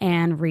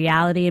and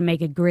reality and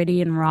make it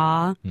gritty and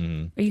raw,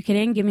 are you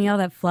kidding? Give me all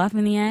that fluff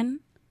in the end?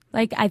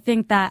 Like, I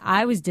think that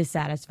I was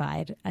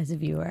dissatisfied as a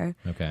viewer.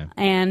 Okay.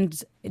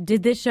 And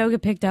did this show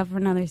get picked up for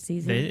another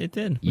season? It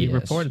did. We Yes.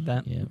 reported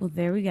that. Yeah. Well,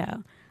 there we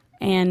go.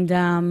 And,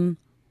 so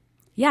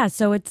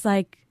it's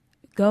like,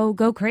 go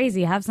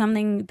crazy. Have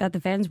something that the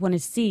fans want to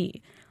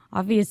see.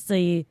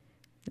 Obviously,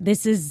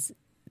 this is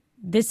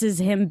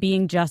him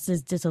being just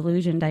as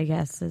disillusioned, I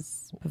guess,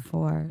 as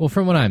before. Well,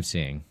 from what I'm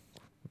seeing,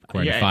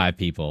 according to 5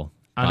 people.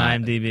 On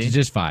IMDb.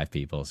 Just 5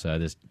 people, so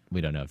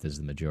we don't know if this is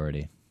the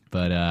majority.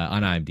 But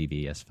on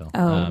IMDb, yes, Phil.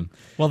 Oh.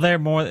 Well,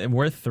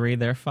 we're 3,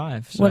 they're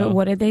 5. So.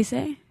 What did they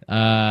say?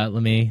 Let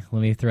me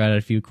throw out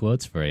a few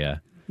quotes for you.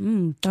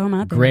 Throw them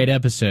out there. Great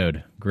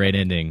episode, great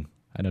ending.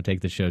 I don't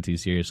take the show too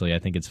seriously. I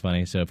think it's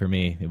funny. So for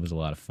me, it was a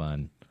lot of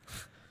fun.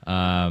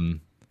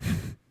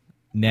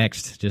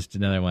 Next, just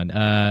another one.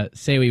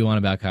 Say what you want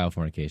about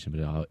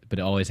Californication, but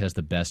it always has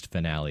the best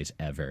finales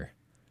ever.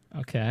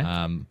 Okay.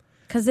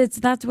 Because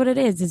that's what it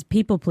is. It's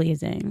people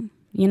pleasing.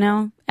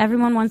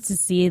 Everyone wants to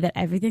see that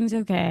everything's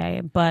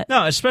okay, but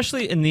No,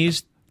 especially in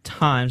these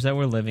times that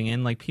we're living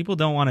in, like, people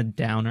don't want a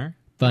downer.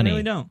 Funny. They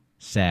really don't.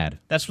 Sad.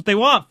 That's what they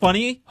want.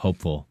 Funny.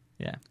 Hopeful.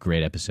 Yeah.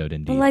 Great episode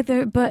indeed.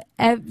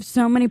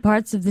 so many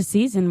parts of the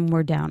season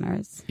were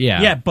downers.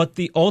 Yeah. Yeah, but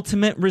the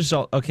ultimate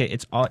result, okay,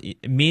 it's all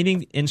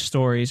meaning in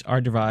stories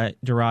are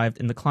derived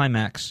in the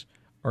climax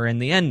or in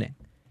the ending.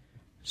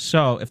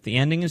 So if the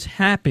ending is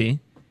happy,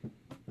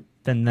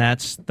 then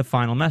that's the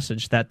final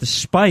message, that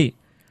despite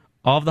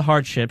all of the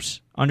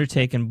hardships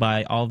undertaken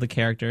by all of the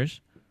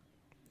characters,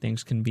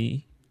 things can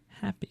be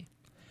happy.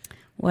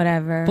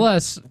 Whatever.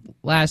 Plus,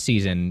 last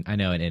season, I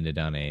know it ended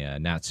on a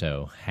not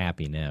so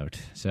happy note.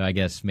 So I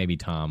guess maybe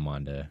Tom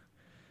wanted to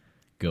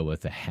go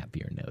with a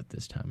happier note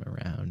this time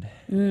around.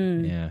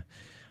 Yeah.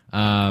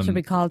 Should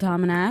we call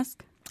Tom and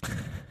ask?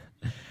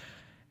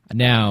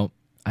 Now,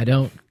 I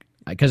don't,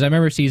 because I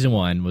remember season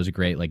 1 was a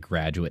great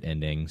graduate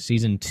ending.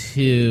 Season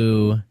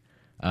 2,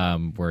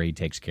 where he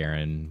takes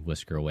Karen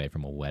Whisker away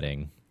from a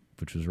wedding,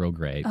 which was real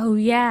great. Oh,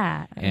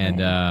 yeah.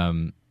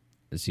 And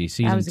let's see,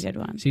 that was a good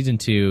one. Season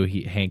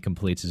 2, Hank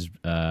completes his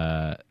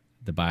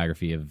the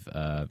biography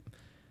of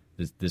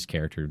this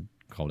character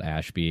called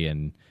Ashby,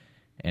 and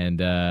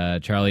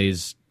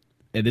Charlie's.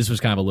 This was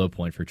kind of a low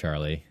point for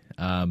Charlie,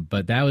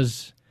 but that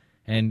was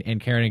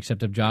and Karen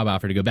accepted a job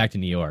offer to go back to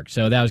New York.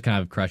 So that was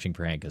kind of crushing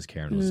for Hank because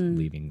Karen was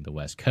leaving the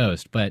West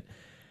Coast. But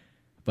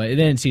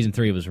then season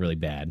 3 was really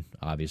bad,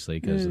 obviously,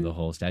 because of the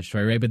whole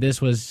statutory rape. But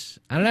this was,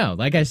 I don't know.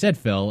 Like I said,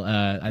 Phil,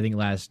 I think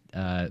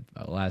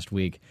last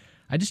week,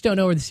 I just don't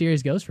know where the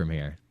series goes from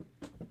here.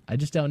 I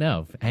just don't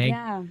know. Hank,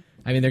 Yeah.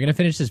 I mean, they're going to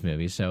finish this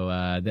movie, so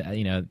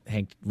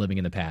Hank living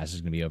in the past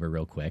is going to be over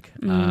real quick.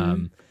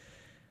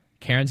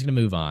 Karen's going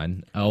to move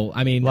on. Oh,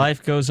 I mean,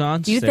 Life goes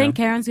on. Do you still. think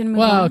Karen's going to move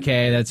well, on?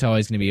 okay, that's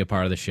always going to be a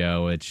part of the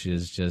show, which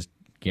is just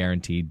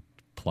guaranteed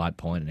plot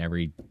point in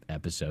every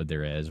episode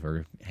there is,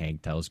 where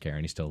Hank tells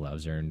Karen he still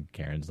loves her, and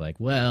Karen's like,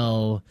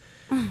 well,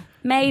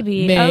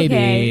 Maybe. maybe,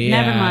 Okay,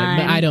 yeah, never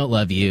mind. I don't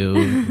love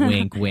you.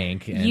 Wink,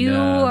 wink. And, You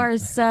are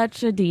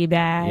such a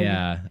D-bag.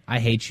 yeah, I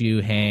hate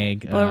you,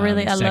 Hank. But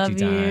really, I sexy love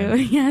time.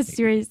 you. Yeah,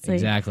 seriously.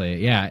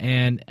 Exactly. Yeah,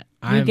 and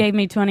You gave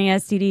me 20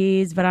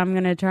 STDs, but I'm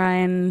going to try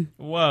and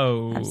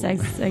Whoa. have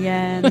sex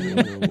again.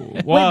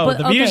 Whoa, Wait, but,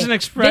 the views and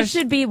expression. This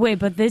should be,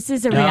 but this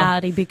is a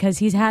reality because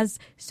he has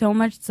so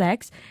much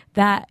sex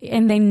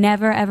and they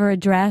never ever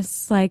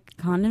address like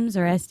condoms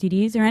or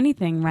STDs or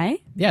anything,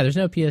 right? Yeah, there's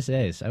no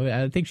PSAs.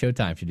 I think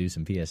Showtime should do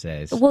some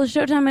PSAs. Well,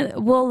 Showtime,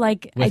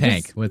 like. With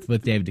Hank, with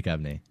Dave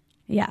Duchovny.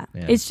 Yeah.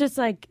 Yeah. It's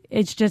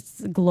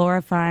just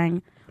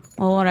glorifying,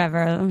 well,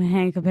 whatever.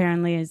 Hank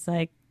apparently is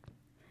like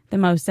the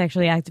most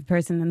sexually active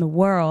person in the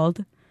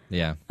world.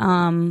 Yeah.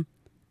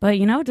 But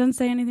it doesn't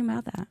say anything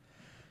about that.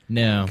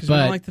 No, Because we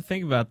don't like to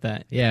think about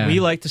that. Yeah. We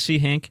like to see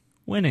Hank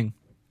winning.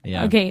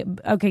 Yeah. Okay,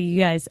 you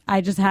guys, I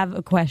just have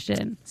a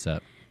question. What's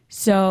up?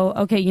 So,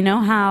 okay, you know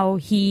how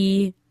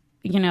he,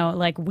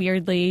 like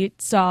weirdly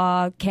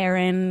saw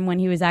Karen when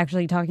he was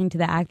actually talking to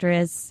the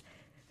actress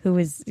who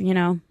was,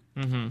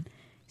 Mm-hmm.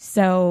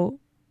 So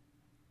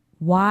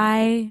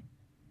why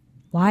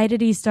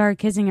did he start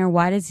kissing her?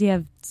 Why does he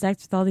have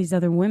sex with all these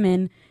other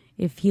women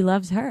if he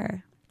loves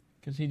her?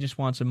 Because he just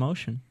wants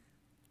emotion.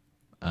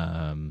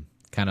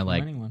 Kind of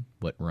like anyone.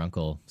 what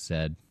Runkle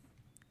said.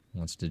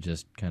 Wants to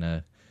just kind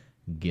of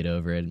get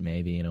over it,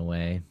 maybe in a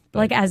way. But,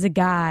 Like as a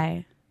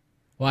guy.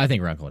 well, I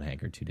think Runkle and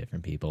Hank are two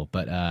different people,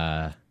 but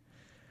I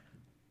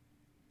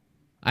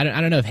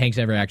don't know if Hank's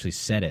ever actually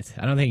said it.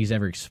 I don't think he's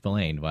ever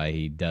explained why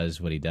he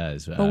does what he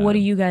does. But what do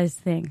you guys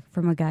think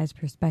from a guy's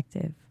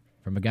perspective?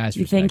 From a guy's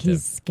You perspective? think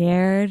he's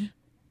scared?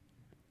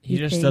 He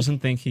just doesn't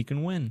think he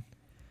can win,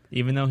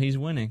 even though he's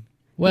winning.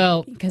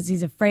 Well, Because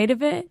he's afraid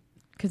of it?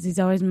 Because he's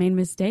always made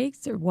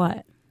mistakes or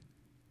what?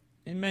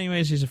 In many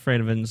ways, he's afraid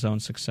of his own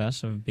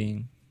success, of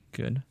being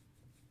good.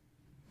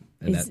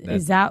 and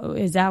Is that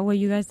what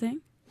you guys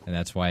think? and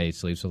that's why he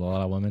sleeps with a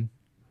lot of women.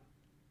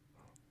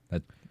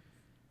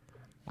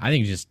 I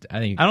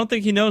don't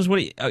think he knows what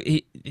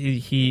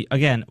he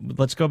again,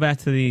 let's go back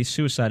to the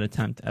suicide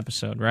attempt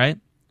episode, right?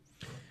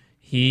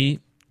 He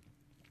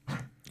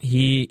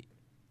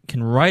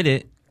can write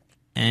it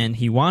and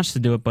he wants to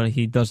do it, but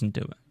he doesn't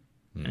do it.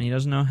 And he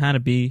doesn't know how to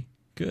be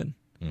good.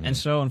 Mm-hmm. And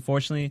so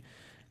unfortunately,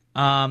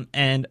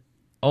 and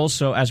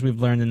also as we've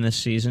learned in this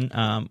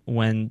season,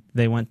 when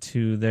they went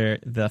to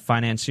the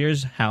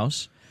financier's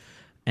house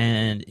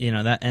and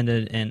that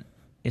ended in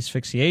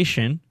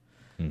asphyxiation,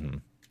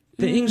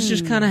 things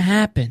just kind of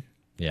happen.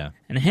 Yeah.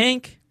 And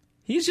Hank,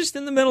 he's just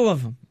in the middle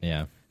of them.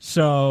 Yeah.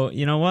 So,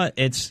 you know what?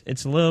 It's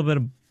a little bit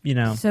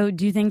of, So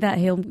do you think that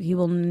he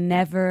will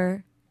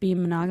never be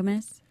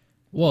monogamous?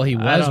 Well, he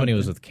I was don't when he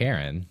was with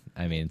Karen.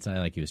 I mean, it's not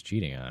like he was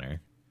cheating on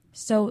her.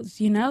 So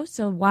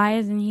why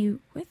isn't he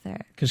with her?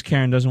 because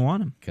Karen doesn't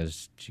want him.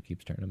 Because she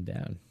keeps turning him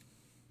down.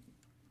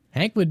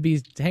 Hank would be.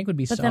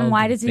 But so then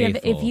why does he have,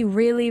 if faithful. he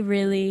really,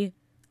 really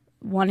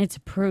wanted to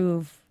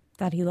prove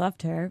that he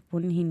loved her,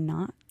 wouldn't he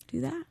not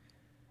do that?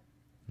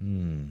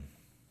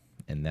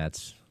 And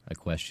that's a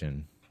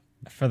question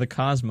For the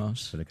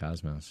cosmos. for the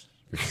Cosmos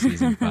for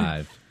season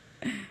 5.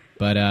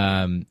 But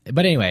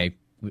anyway,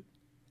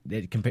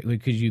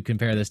 could you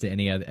compare this to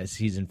any other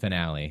season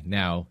finale?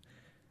 Now,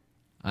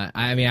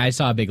 I mean, I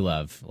saw Big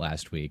Love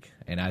last week,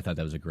 and I thought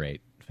that was a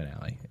great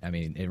finale. I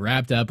mean, it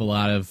wrapped up a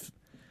lot of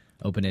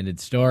open-ended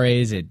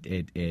stories. It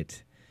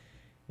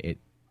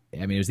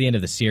was the end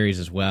of the series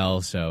as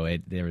well, so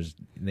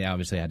they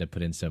obviously had to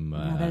put in some.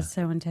 That's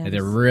so intense.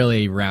 They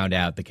really round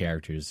out the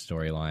characters'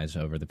 storylines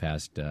over the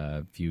past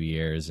few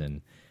years,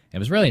 and it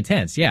was really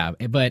intense. Yeah,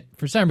 but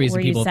for some reason,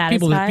 Were you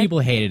satisfied? people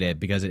hated it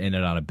because it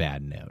ended on a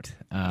bad note.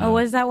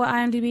 Is that what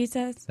IMDb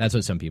says? That's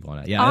what some people on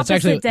it. Yeah, Opposite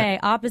that's actually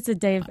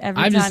day of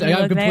every I'm time you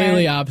I'm look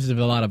completely there. opposite of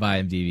a lot of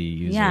IMDb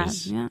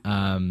users. Yeah.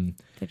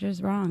 They're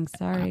just wrong.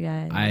 Sorry,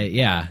 guys.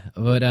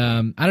 But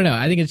I don't know.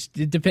 I think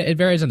it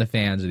varies on the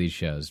fans of these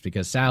shows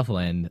because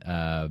Southland,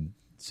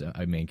 so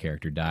a main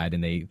character died,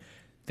 and they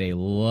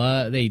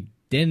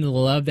didn't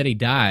love that he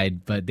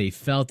died, but they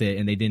felt it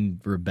and they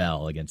didn't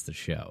rebel against the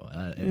show.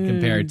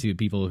 Compared to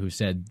people who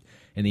said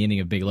in the ending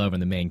of Big Love,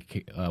 and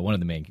one of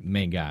the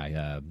main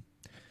guy,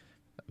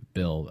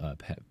 Bill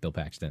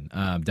Paxton,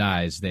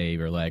 dies, they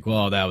were like,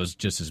 well, that was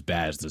just as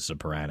bad as the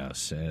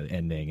Sopranos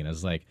ending. And I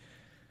was like,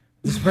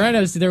 The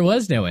Sopranos, there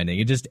was no ending.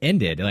 It just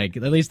ended. Like,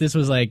 at least this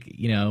was like,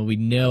 we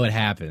know it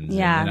happens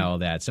and all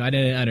that. So I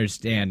didn't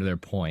understand their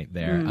point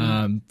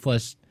there.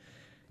 Plus,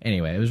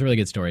 anyway, it was really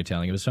good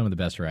storytelling. It was some of the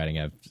best writing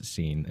I've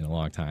seen in a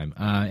long time.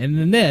 And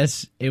then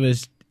this, it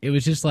was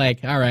just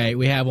like, all right,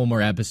 we have one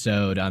more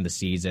episode on the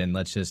season.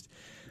 Let's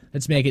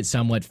make it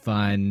somewhat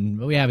fun.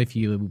 We have a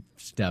few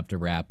stuff to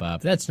wrap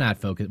up. That's not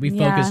focused. We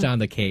focused on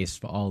the case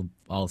all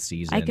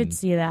season. I could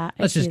see that.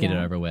 Let's just get it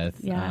over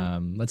with. Yeah.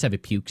 Let's have a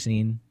puke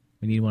scene.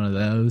 We need one of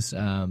those.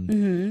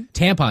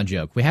 Tampon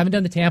joke. We haven't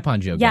done the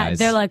tampon joke, guys.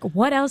 Yeah, they're like,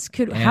 how else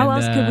could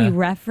we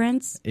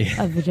reference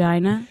a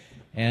vagina?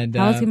 And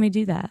how else can we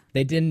do that?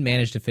 They didn't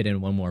manage to fit in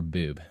one more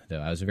boob,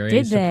 though. I was very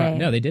Did surprised. they?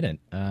 No, they didn't.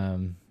 Yeah.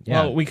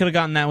 Well, we could have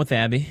gotten that with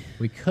Abby.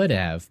 We could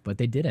have, but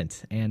they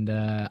didn't. And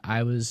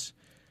I was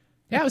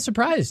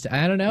surprised.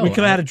 I don't know. We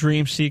could have had a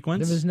dream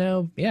sequence. There was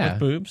no, with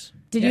boobs.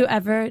 Did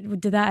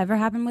that ever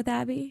happen with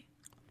Abby?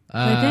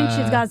 I think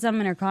she's got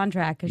some in her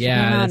contract because she came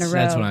out in a row.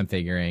 That's what I'm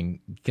figuring.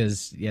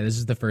 Because this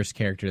is the first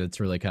character that's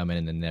really come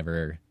in and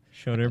never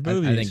showed her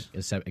boobies. I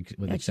think,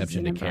 with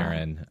exception to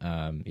Karen,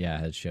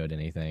 has showed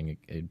anything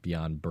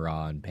beyond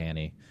bra and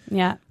panty.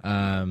 Yeah.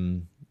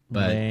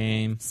 But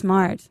lame.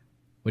 Smart.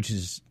 Which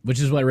is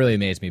what really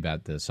amazed me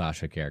about the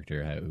Sasha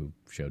character, who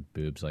showed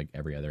boobs like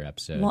every other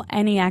episode. Well,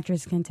 any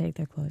actress can take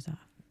their clothes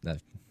off.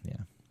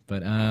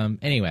 But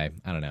anyway,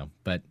 I don't know.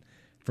 But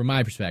from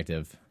my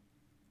perspective,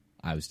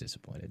 I was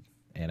disappointed,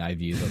 and I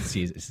view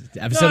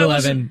episode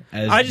 11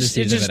 as the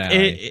season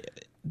finale.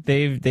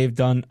 They've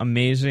done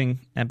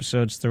amazing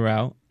episodes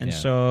throughout, and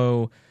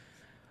so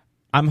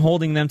I'm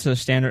holding them to the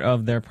standard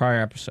of their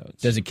prior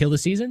episodes. Does it kill the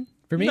season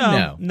for me?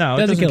 No, it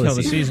doesn't kill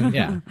the season.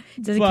 Yeah.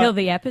 Does it kill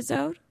the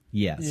episode?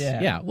 Yes.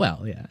 Yeah.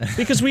 Well, yeah.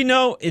 Because we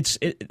know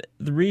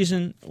the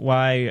reason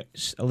why,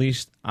 at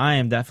least I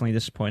am definitely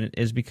disappointed,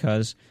 is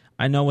because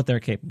I know what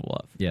they're capable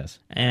of. Yes.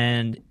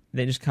 And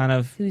they just kind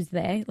of... Who's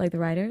they? Like the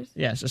writers?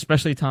 Yes,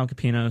 especially Tom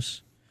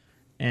Capinos.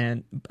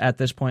 And at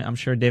this point, I'm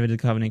sure David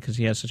Duchovny, because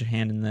he has such a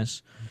hand in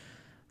this.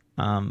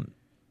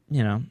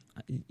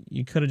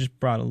 You could have just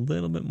brought a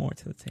little bit more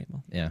to the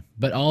table. Yeah,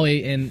 but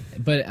I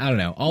don't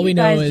know. All we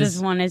know is you guys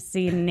just want to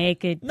see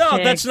naked. No,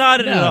 chicks. that's not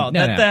it at all.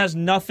 No, that has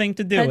nothing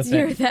to do with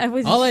it. That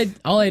was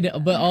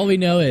all we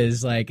know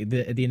is like at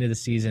the end of the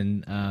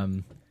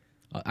season.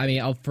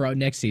 For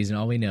next season,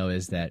 all we know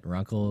is that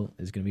Runkle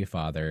is going to be a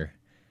father.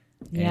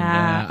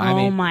 Yeah.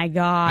 And, my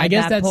God. I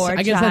guess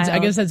I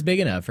guess that's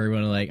big enough for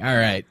everyone to like. All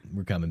right,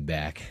 we're coming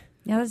back.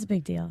 Yeah, that's a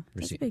big deal.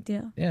 That's a big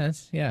deal. Yeah,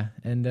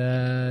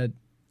 and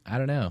I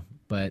don't know,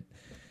 but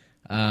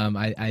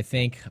I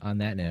think on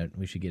that note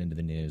we should get into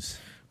the news.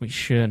 We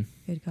should.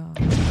 Good call.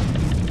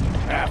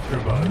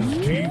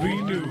 AfterBuzz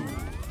TV News.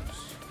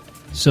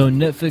 So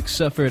Netflix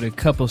suffered a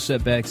couple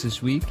setbacks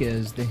this week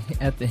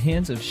at the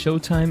hands of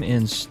Showtime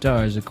and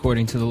Starz.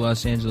 According to the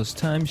Los Angeles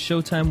Times,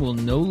 Showtime will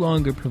no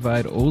longer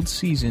provide old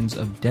seasons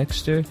of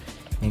Dexter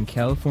and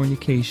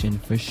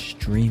Californication for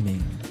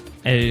streaming.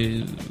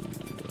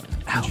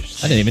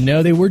 Ouch. I didn't even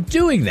know they were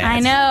doing that. I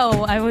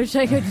know. I wish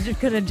I could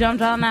have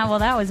jumped on that while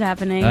that was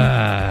happening.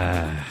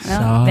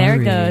 Sorry.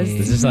 There it goes.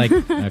 This is like,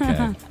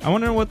 okay. I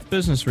wonder what the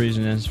business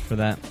reason is for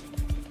that.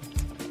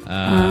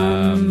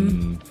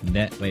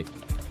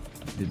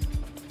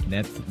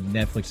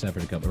 Netflix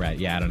suffered a couple. Right?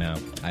 Yeah, I don't know.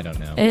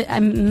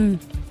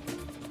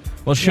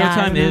 Well,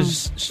 Showtime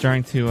is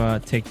starting to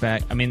take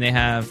back. I mean, they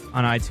have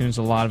on iTunes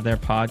a lot of their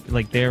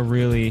they're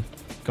really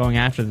going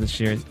after this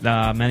year.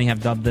 Many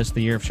have dubbed this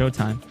the year of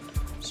Showtime.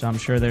 So I'm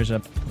sure there's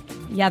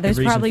there's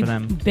probably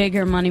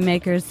bigger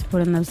moneymakers to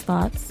put in those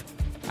slots.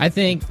 I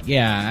think,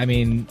 I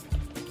didn't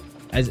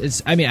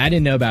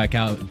know about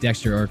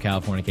Dexter or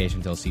Californication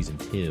until season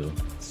 2.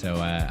 So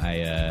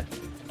I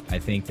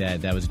think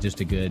that was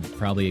just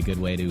probably a good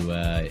way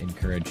to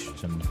encourage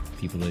some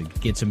people to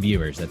get some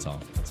viewers. That's all.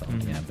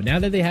 Mm-hmm. Yeah. But now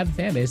that they have a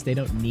fan base, they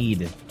don't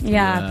need.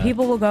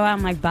 People will go out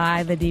and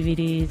buy the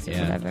DVDs or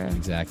whatever.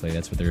 Exactly.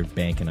 That's what they're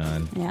banking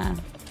on. Yeah.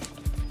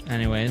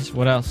 Anyways,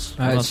 what else?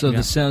 All right, so the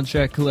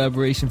soundtrack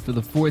collaboration for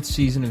the 4th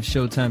season of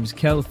Showtime's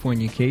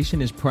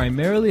Californication is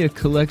primarily a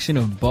collection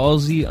of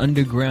ballsy,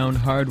 underground,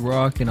 hard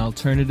rock, and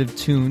alternative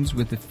tunes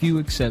with a few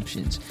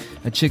exceptions.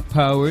 A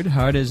chick-powered,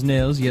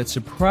 hard-as-nails, yet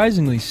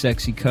surprisingly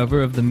sexy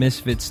cover of the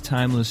Misfits'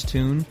 timeless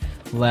tune,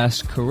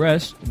 Last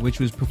Caress,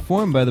 which was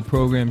performed by the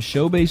program's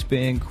show-based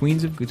band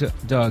Queens of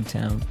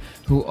Dogtown,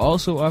 who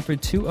also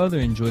offered 2 other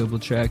enjoyable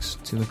tracks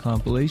to the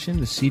compilation.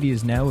 The CD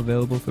is now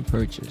available for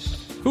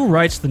purchase. Who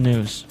writes the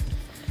news?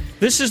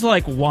 This is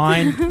like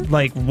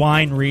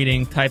wine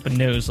reading type of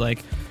news.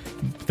 Like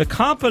the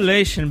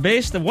compilation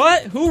based on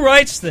what? Who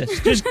writes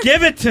this? Just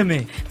give it to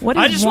me.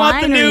 I just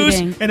want the news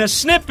in a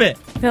snippet.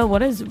 Phil,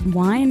 what is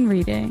wine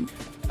reading?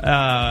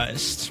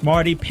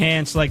 Smarty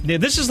pants. Like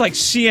this is like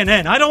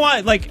CNN. I don't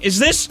want is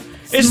this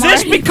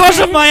because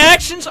of my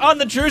actions on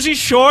the Jersey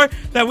Shore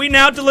that we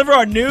now deliver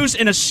our news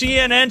in a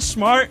CNN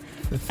smart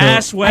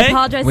ass way? I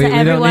apologize to everyone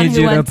we don't need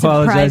who you to went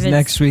apologize to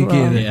next week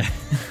school. either. Yeah.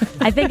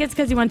 I think it's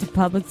because you went to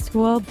public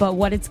school, but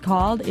what it's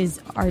called is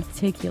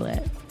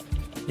articulate.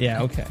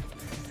 Yeah. Okay.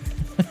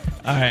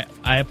 All right,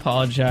 I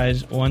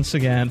apologize once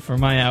again for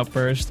my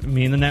outburst.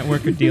 Me and the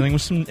network are dealing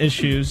with some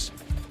issues.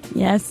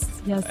 Yes,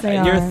 they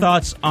are. Your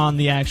thoughts on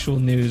the actual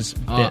news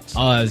bits?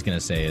 All I was going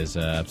to say is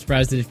I'm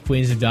surprised that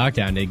Queens of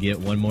Dogtown didn't get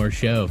one more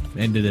show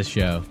into this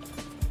show.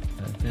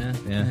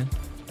 Yeah.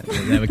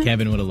 That what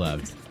Kevin would have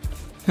loved.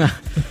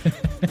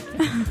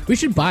 We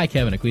should buy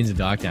Kevin a Queens of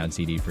Dogtown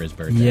CD for his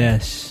birthday.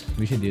 Yes.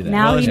 We should do that.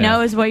 Now he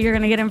knows what you're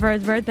going to get him for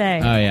his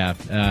birthday. Oh,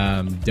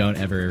 yeah. Don't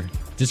ever...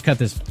 Just cut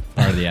this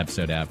part of the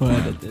episode out.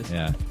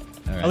 Yeah.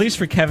 All right. At least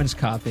for Kevin's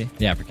copy.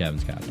 Yeah, for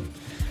Kevin's copy.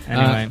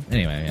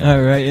 Anyway. Yeah.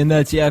 All right, and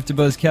that's the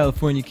AfterBuzz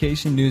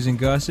Californication news and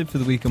gossip for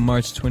the week of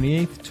March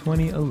 28th,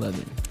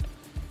 2011.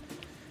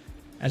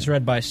 As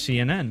read by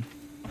CNN.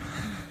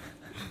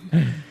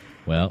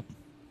 Well,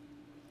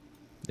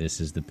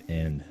 this is the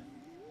end.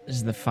 This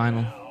is the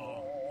final.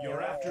 Your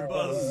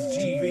AfterBuzz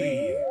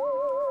TV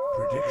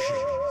predictions.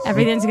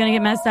 Everything's going to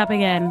get messed up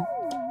again.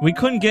 We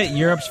couldn't get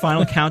Europe's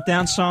final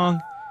countdown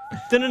song.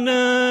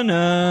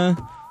 Da-na-na-na.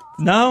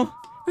 No?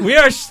 We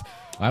are...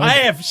 I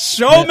have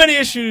so many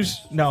issues.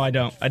 No, I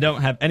don't. I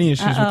don't have any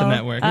issues with the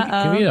network.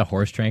 Can we get a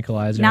horse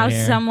tranquilizer Now in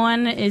here?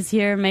 someone is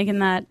here making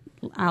that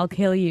I'll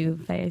kill you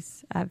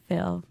face at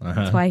Phil.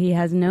 That's why he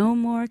has no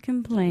more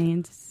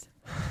complaints.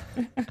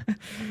 I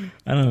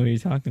don't know what you're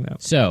talking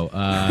about. So,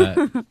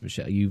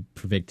 Michelle, you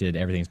predicted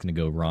everything's going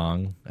to go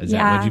wrong. Is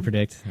that what did you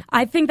predict?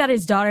 I think that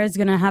his daughter is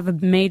going to have a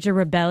major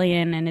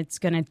rebellion, and it's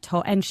going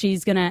to, and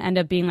she's going to end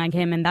up being like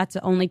him, and that's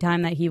the only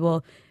time that he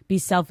will be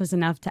selfless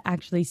enough to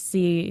actually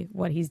see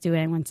what he's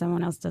doing when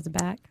someone else does it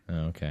back.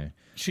 Oh, okay.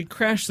 She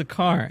crashed the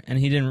car, and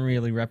he didn't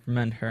really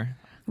reprimand her.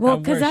 Well,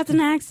 because that's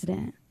an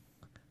accident.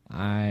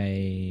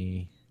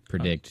 I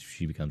predict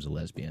she becomes a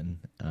lesbian.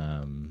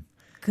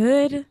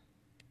 Good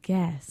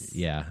guess.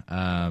 Yeah,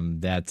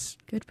 that's.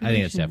 Good I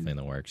think that's prediction. definitely in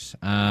the works.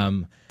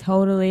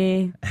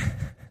 Totally.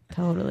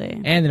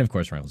 And then of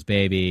course Runkle's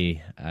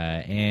baby,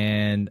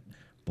 and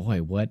boy,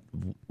 what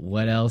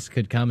else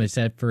could come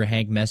except for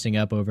Hank messing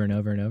up over and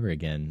over and over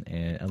again?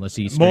 And unless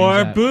he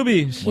more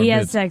boobies. He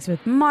has sex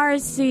with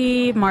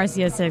Marcy.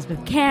 Marcy has sex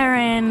with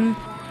Karen.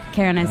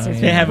 Karen has sex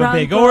with They have Runkle.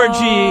 a big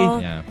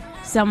orgy. Yeah.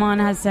 Someone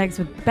has sex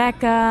with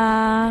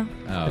Becca.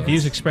 Oh, The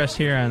views expressed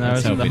here on let's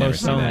those hope of the we never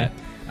host see only. that.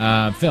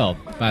 Phil,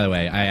 by the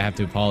way, I have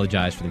to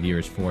apologize for the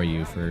viewers for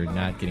you for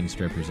not getting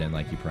strippers in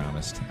like you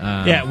promised.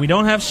 Yeah, we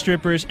don't have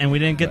strippers, and we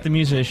didn't get the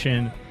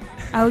musician.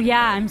 Oh,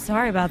 yeah, I'm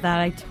sorry about that.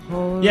 I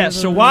totally... Yeah,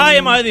 so why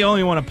am I the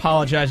only one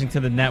apologizing to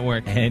the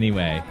network?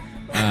 Anyway.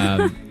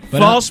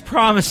 False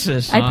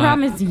promises. I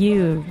promise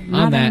you,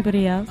 not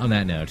anybody else. On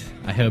that note,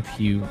 I hope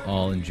you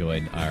all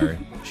enjoyed our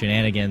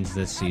shenanigans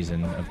this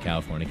season of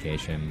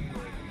Californication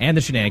and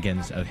the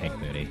shenanigans of Hank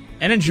Moody.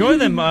 And enjoy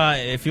them.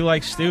 If you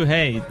like Stu,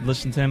 hey,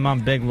 listen to him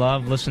on Big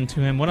Love. Listen to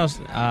him. What else?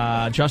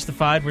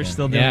 Justified, we're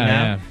still doing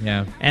now.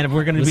 Yeah. And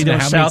we're going to be Listen doing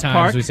to how South many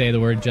Park. times we say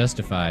the word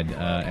justified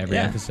every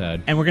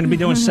episode. And we're going to be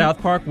doing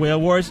South Park, Whale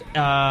Wars,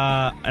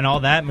 and all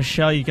that.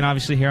 Michelle, you can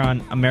obviously hear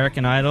on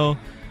American Idol.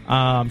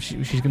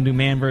 She's going to do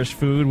Man vs.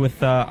 Food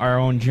with our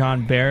own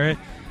John Barrett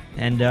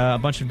and a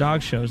bunch of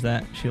dog shows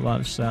that she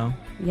loves. So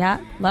Yeah,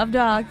 love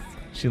dogs.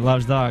 she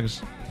loves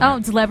dogs. Oh,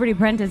 Celebrity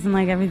Apprentice and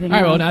like everything All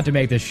right, else. well, not to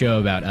make this show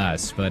about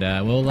us, but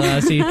we'll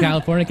see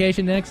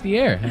Californication next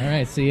year. All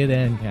right, see you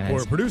then,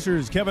 guys. For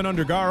producers Kevin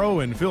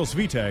Undergaro and Phil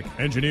Svitek,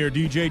 engineer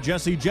DJ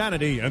Jesse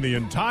Janity, and the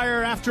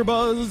entire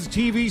AfterBuzz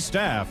TV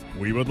staff,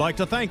 we would like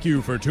to thank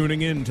you for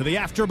tuning in to the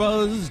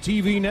AfterBuzz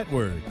TV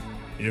network.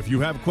 If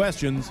you have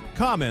questions,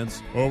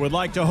 comments, or would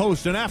like to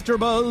host an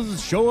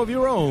AfterBuzz show of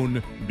your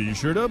own, be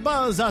sure to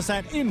buzz us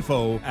at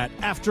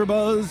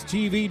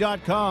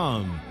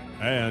info@AfterBuzzTV.com.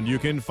 And you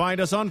can find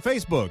us on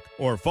Facebook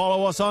or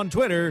follow us on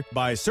Twitter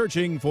by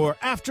searching for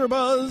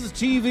AfterBuzz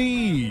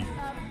TV.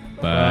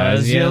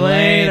 Buzz you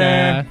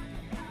later.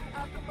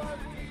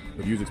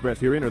 The views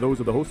expressed herein are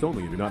those of the hosts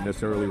only and do not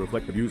necessarily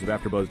reflect the views of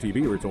AfterBuzz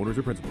TV or its owners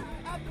or principals.